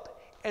build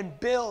and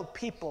build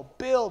people,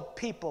 build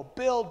people,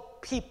 build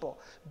people,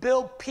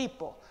 build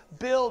people,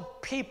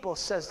 build people,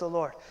 says the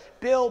Lord.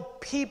 Build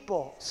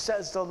people,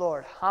 says the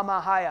Lord.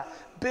 Hamahaya.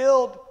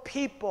 Build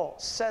people,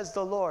 says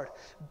the Lord.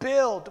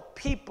 Build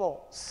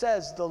people,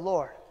 says the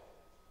Lord.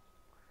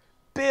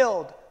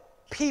 Build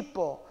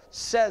people,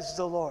 says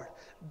the Lord.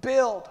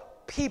 Build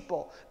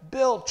people.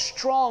 Build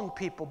strong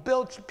people.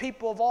 Build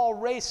people of all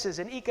races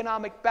and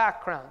economic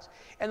backgrounds.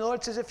 And the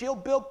Lord says, if you'll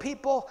build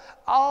people,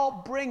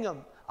 I'll bring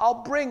them.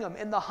 I'll bring them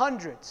in the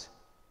hundreds.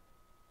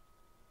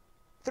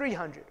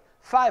 300,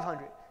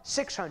 500,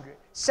 600,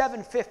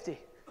 750.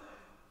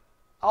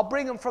 I'll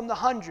bring them from the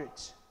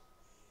hundreds.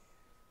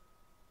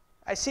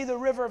 I see the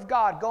river of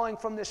God going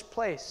from this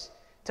place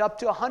to up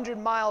to 100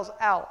 miles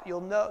out.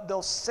 You'll know,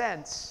 they'll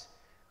sense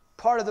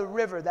part of the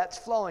river that's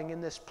flowing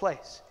in this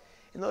place.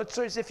 And the Lord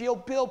says, if you'll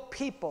build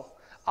people,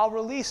 I'll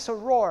release a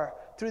roar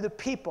through the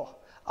people.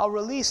 I'll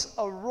release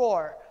a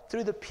roar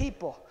through the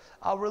people.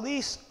 I'll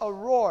release a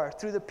roar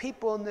through the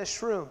people in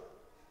this room.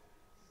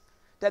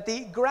 That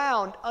the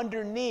ground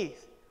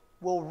underneath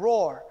will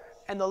roar,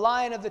 and the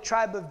Lion of the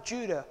tribe of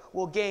Judah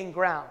will gain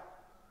ground.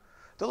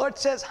 The Lord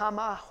says, I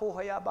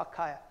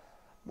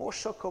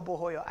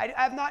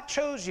have not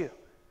chose you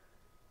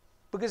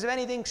because of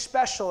anything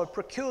special or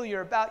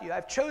peculiar about you.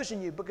 I've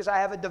chosen you because I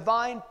have a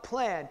divine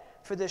plan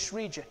for this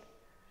region.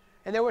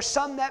 And there were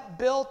some that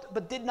built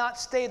but did not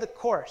stay the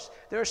course.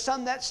 There were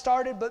some that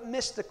started but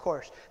missed the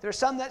course. There were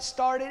some that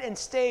started and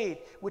stayed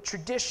with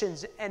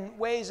traditions and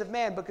ways of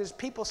man because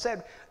people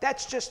said,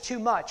 that's just too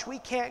much. We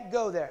can't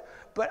go there.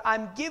 But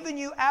I'm giving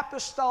you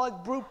apostolic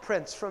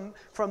blueprints from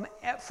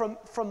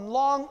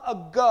long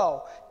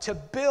ago to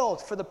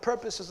build for the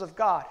purposes of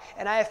God.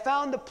 And I have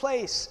found a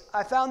place,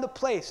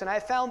 and I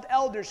found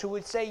elders who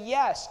would say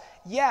yes,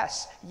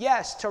 yes,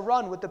 yes to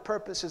run with the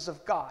purposes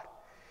of God.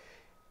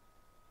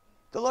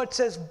 The Lord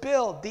says,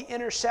 build the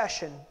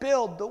intercession,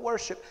 build the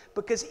worship,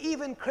 because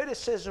even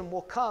criticism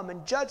will come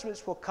and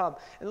judgments will come.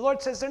 And the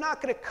Lord says they're not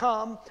going to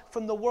come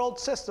from the world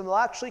system. They'll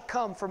actually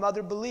come from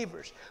other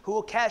believers who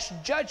will cast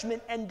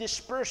judgment and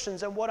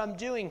dispersions on what I'm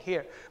doing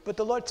here. But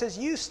the Lord says,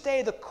 you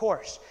stay the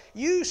course.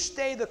 You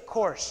stay the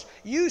course.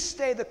 You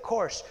stay the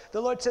course.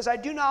 The Lord says, I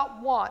do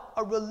not want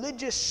a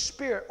religious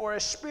spirit or a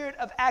spirit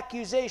of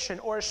accusation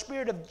or a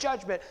spirit of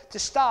judgment to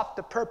stop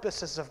the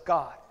purposes of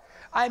God.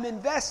 I'm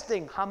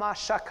investing,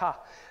 Hamashaka,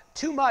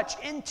 too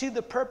much into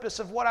the purpose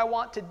of what I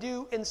want to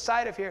do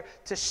inside of here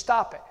to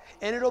stop it.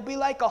 And it'll be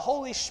like a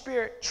Holy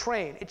Spirit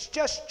train. It's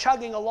just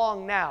chugging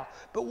along now.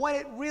 But when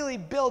it really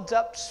builds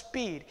up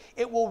speed,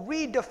 it will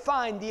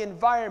redefine the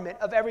environment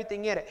of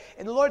everything in it.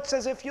 And the Lord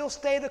says, if you'll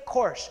stay the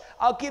course,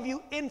 I'll give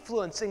you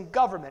influence in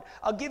government.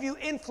 I'll give you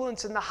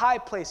influence in the high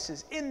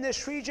places in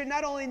this region,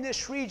 not only in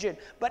this region,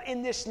 but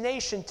in this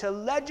nation to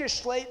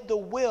legislate the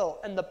will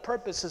and the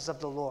purposes of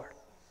the Lord.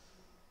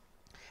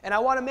 And I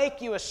want to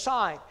make you a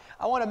sign.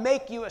 I want to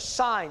make you a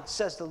sign,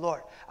 says the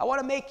Lord. I want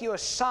to make you a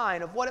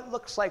sign of what it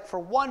looks like for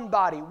one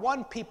body,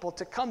 one people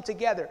to come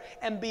together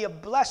and be a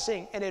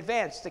blessing and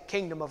advance the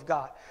kingdom of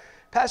God.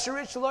 Pastor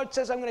Rich, the Lord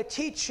says, I'm going to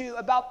teach you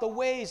about the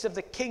ways of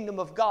the kingdom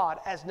of God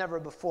as never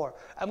before.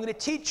 I'm going to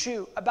teach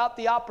you about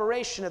the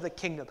operation of the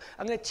kingdom.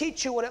 I'm going to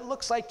teach you what it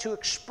looks like to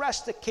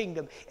express the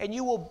kingdom, and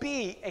you will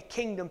be a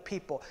kingdom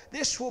people.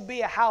 This will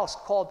be a house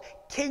called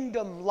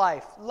kingdom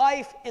life,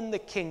 life in the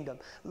kingdom,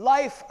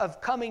 life of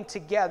coming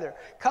together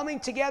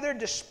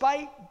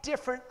despite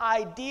different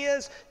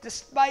ideas,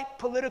 despite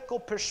political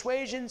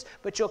persuasions,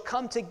 but you'll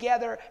come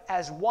together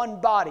as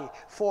one body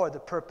for the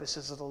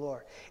purposes of the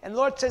Lord. And the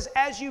Lord says,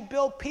 as you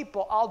build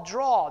people, I'll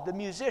draw the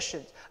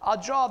musicians,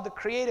 I'll draw the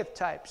creative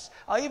types,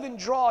 I'll even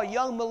draw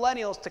young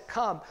millennials to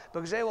come,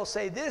 because they will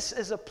say, this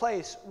is a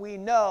place we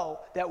know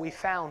that we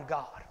found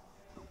God.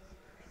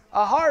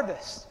 A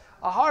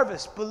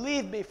harvest,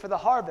 believe me for the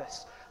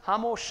harvest.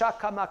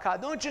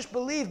 Don't just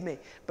believe me,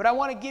 but I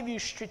want to give you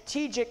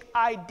strategic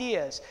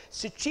ideas,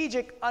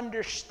 strategic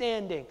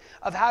understanding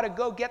of how to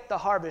go get the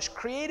harvest,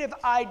 creative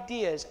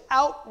ideas,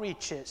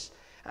 outreaches.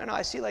 I don't know,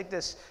 I see like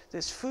this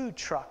food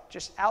truck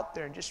just out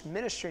there and just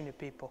ministering to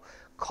people,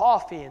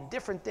 coffee and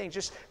different things,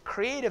 just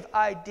creative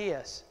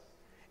ideas.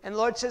 And the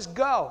Lord says,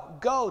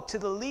 go to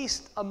the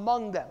least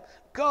among them.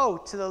 Go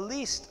to the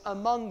least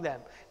among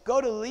them.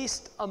 Go to the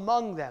least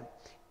among them.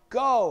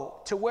 Go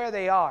to where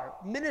they are.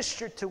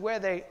 Minister to where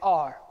they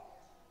are.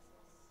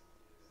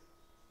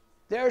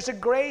 There's a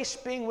grace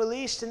being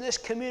released in this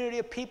community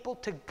of people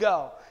to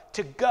go,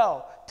 to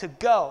go, to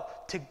go,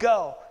 to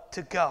go,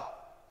 to go.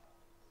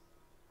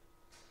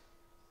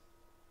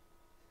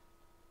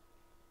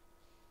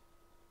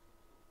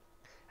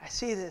 I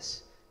see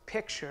this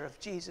picture of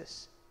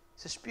Jesus.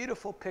 It's this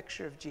beautiful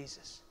picture of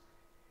Jesus.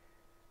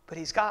 But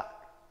he's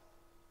got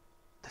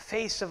the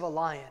face of a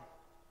lion.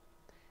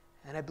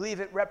 And I believe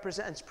it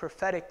represents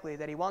prophetically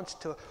that he wants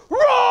to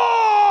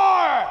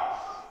roar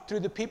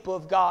through the people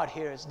of God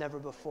here as never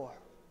before.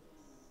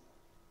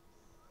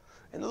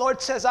 And the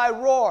Lord says, I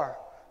roar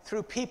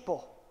through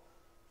people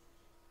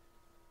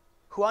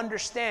who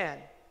understand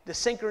the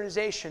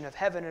synchronization of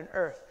heaven and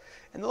earth.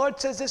 And the Lord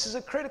says this is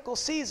a critical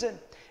season.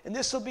 And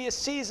this will be a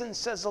season,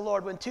 says the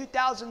Lord, when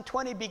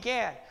 2020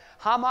 began.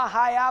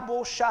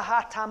 Hamahayabo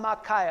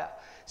shahatamakaya.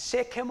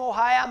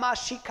 Sekemohaya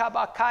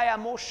mashikabakaya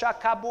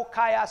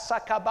moshakabukaya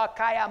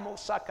sakabakaya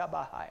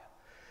mosakabahaya.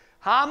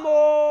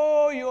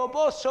 Hamo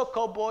yoboso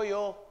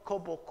koboyo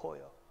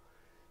kobokoyo.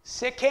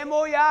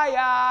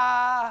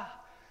 Sekemoyaya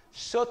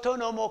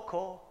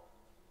sotonomoko.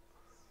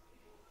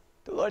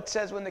 The Lord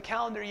says when the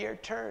calendar year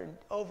turned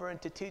over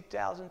into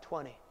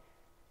 2020,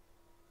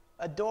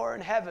 a door in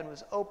heaven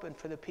was opened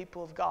for the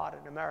people of God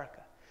in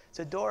America. It's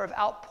a door of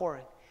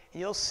outpouring. And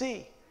you'll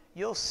see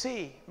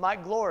my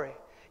glory.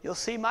 You'll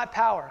see my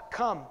power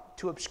come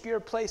to obscure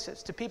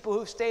places, to people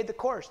who've stayed the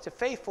course, to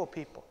faithful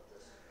people.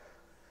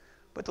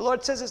 But the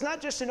Lord says it's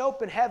not just an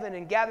open heaven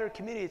and gathered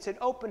community. It's an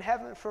open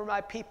heaven for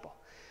my people.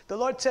 The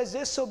Lord says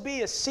this will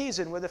be a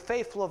season where the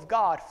faithful of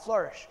God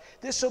flourish.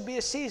 This will be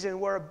a season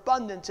where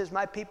abundance is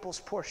my people's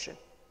portion.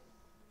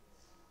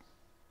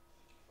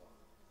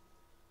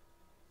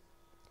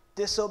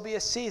 This will be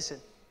a season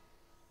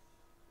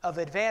of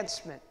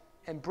advancement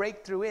and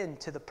breakthrough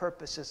into the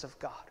purposes of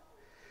God.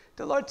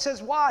 The Lord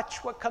says,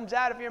 watch what comes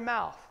out of your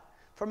mouth.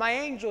 For my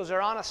angels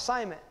are on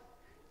assignment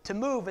to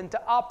move and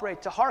to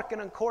operate, to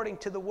hearken according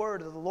to the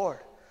word of the Lord.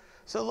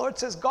 So the Lord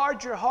says,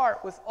 guard your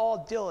heart with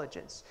all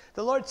diligence.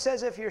 The Lord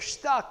says, if you're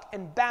stuck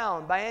and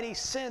bound by any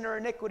sin or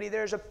iniquity,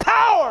 there's a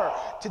power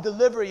to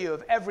deliver you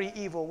of every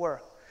evil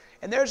work.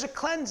 And there's a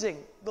cleansing,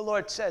 the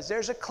Lord says.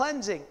 There's a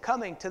cleansing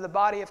coming to the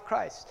body of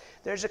Christ.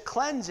 There's a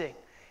cleansing.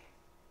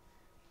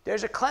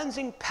 There's a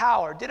cleansing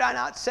power. Did I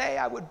not say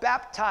I would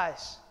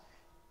baptize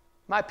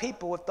my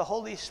people with the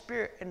Holy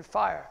Spirit and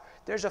fire?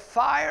 There's a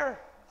fire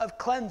of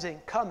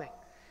cleansing coming.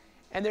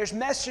 And there's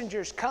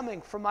messengers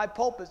coming from my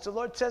pulpits. The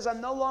Lord says,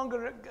 I'm no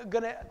longer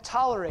going to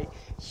tolerate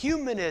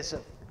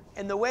humanism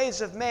and the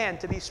ways of man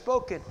to be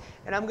spoken.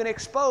 And I'm going to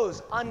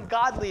expose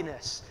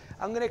ungodliness.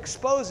 I'm going to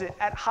expose it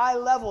at high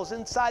levels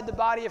inside the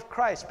body of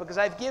Christ, because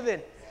I've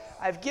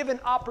given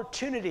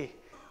opportunity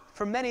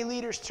for many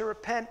leaders to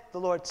repent, the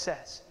Lord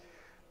says.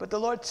 But the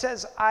Lord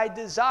says, I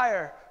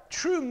desire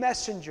true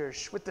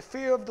messengers with the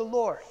fear of the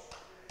Lord,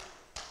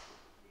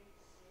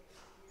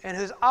 and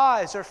whose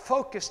eyes are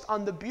focused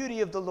on the beauty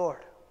of the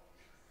Lord.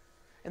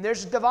 And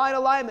there's divine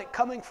alignment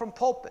coming from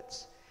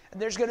pulpits. And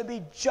there's going to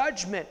be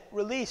judgment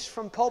released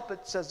from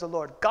pulpits, says the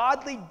Lord.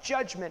 Godly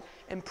judgment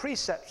and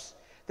precepts.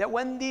 That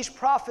when these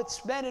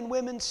prophets, men and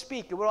women,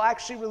 speak, it will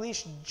actually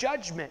release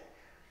judgment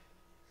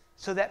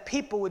so that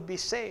people would be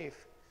saved,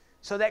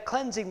 so that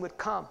cleansing would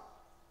come.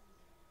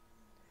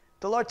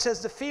 The Lord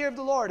says the fear of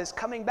the Lord is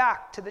coming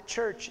back to the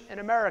church in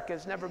America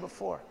as never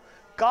before.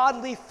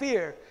 Godly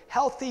fear,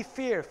 healthy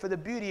fear for the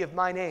beauty of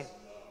my name.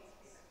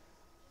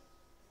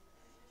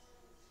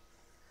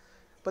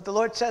 But the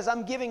Lord says,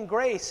 I'm giving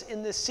grace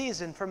in this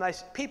season for my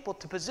people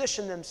to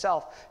position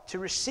themselves to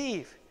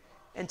receive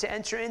and to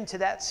enter into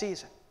that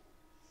season.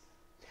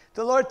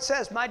 The Lord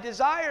says, my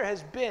desire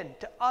has been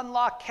to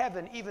unlock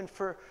heaven even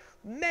for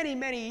many,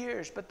 many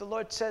years. But the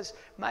Lord says,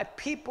 my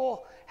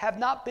people have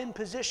not been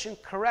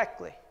positioned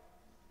correctly.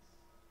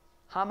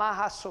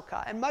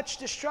 And much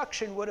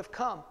destruction would have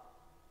come.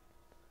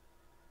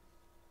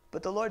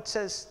 But the Lord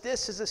says,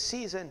 this is a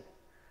season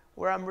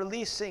where I'm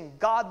releasing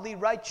godly,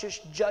 righteous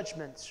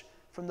judgments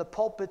from the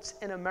pulpits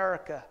in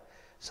America,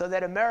 so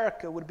that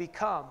America would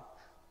become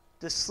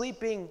the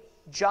sleeping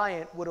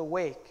giant would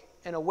awake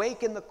and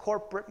awaken the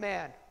corporate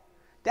man.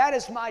 That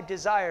is my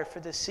desire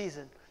for this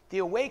season, the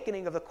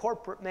awakening of the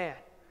corporate man,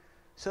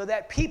 so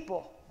that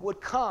people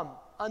would come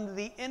under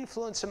the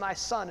influence of my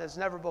Son as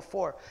never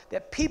before,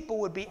 that people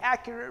would be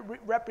accurate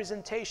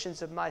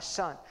representations of my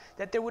Son,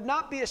 that there would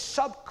not be a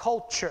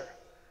subculture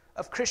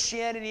of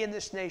Christianity in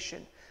this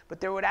nation, but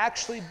there would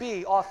actually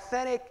be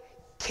authentic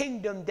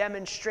kingdom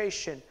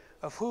demonstration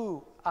of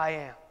who I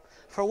am.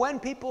 For when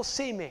people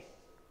see me,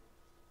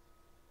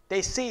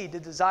 they see the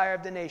desire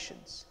of the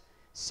nations.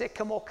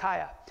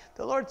 Sikamokaya.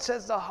 The Lord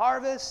says the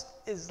harvest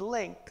is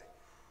linked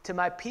to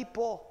my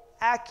people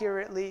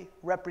accurately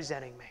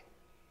representing me.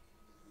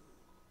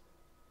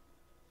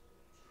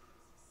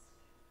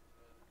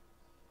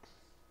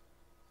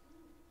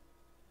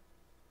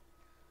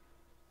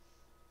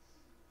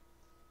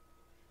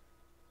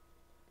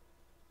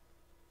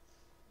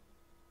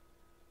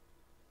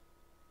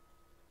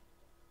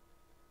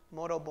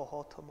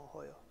 Morobohoto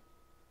mohoyo.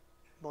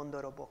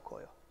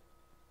 Bondorobokoyo.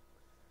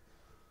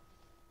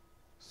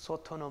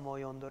 Sotono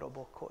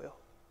moyondorobokoyo.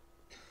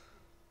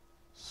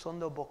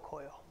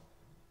 Sondobokoyo.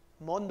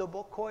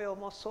 Mondobokoyo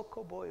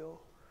mosokoboyo.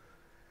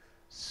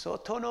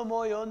 Sotono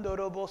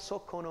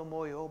moyondorobosokono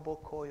moyo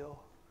bokoyo.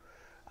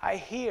 I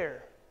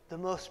hear the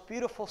most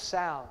beautiful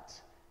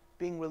sounds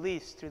being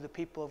released through the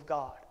people of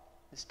God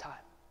this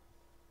time.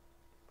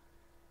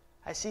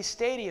 I see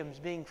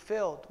stadiums being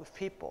filled with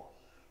people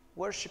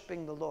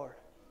worshiping the Lord.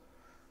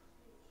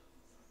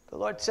 The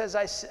Lord says,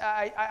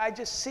 I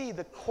just see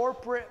the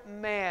corporate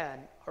man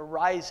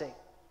arising.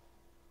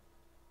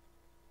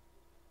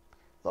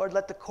 Lord,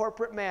 let the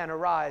corporate man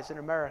arise in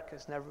America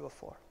as never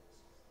before.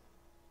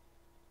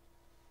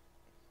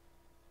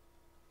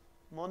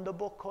 Mondo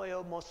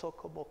bokoyo,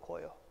 mosoko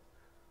bokoyo.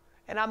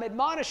 And I'm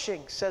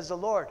admonishing, says the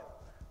Lord,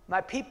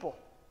 my people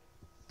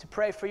to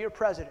pray for your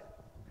president.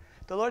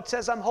 The Lord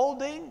says, I'm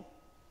holding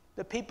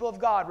the people of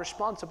God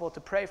responsible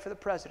to pray for the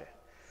president.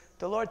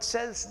 The Lord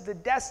says the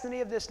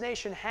destiny of this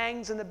nation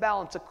hangs in the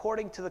balance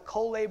according to the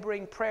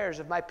co-laboring prayers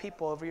of my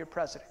people over your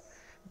president.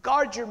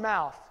 Guard your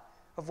mouth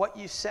of what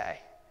you say.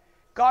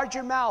 Guard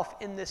your mouth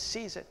in this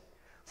season,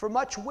 for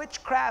much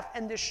witchcraft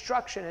and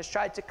destruction has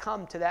tried to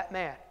come to that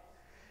man.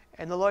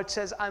 And the Lord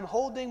says, I'm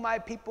holding my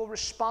people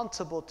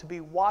responsible to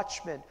be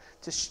watchmen,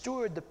 to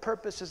steward the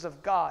purposes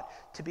of God,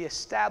 to be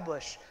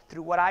established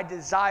through what I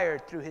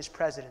desired through his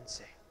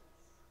presidency.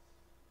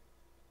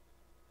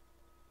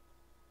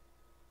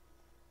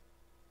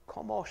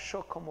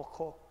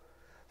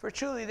 For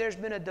truly there's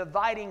been a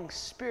dividing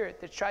spirit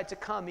that tried to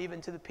come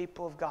even to the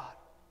people of God.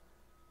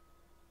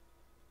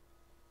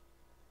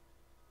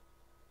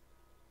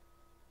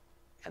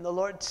 And the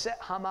Lord said,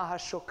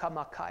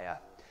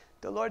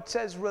 the Lord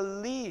says,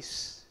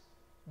 release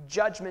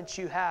judgments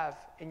you have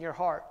in your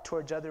heart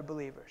towards other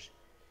believers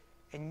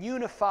and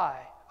unify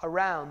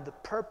around the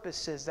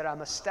purposes that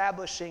I'm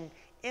establishing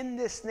in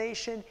this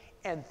nation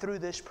and through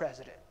this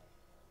president.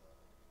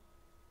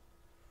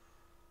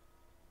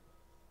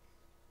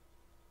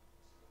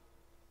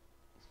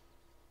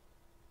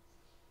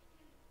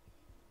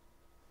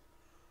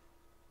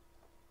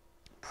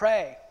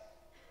 Pray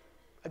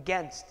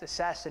against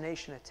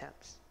assassination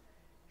attempts.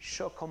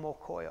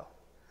 Shokomokoyo.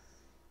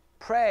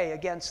 Pray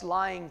against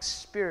lying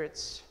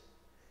spirits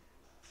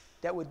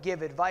that would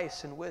give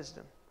advice and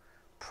wisdom.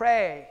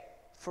 Pray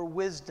for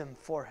wisdom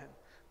for him.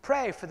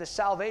 Pray for the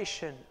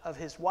salvation of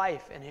his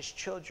wife and his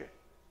children.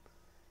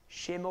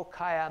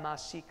 Shemokaya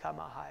masika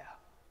mahaya.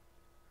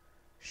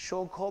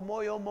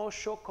 Shokomoyo mo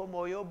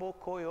shokomoyo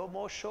bokoyo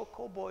mo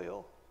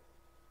shokoboyo.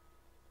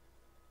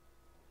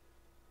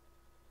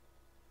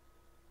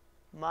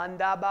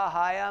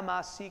 Mandabahaya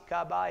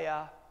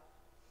masikabaya.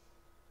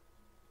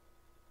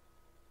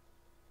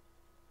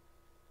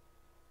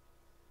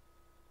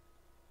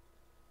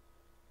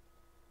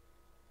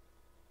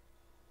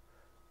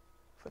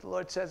 For the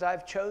Lord says,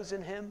 I've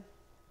chosen him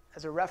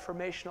as a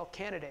reformational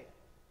candidate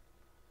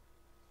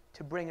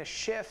to bring a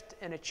shift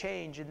and a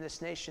change in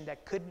this nation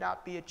that could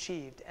not be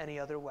achieved any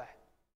other way.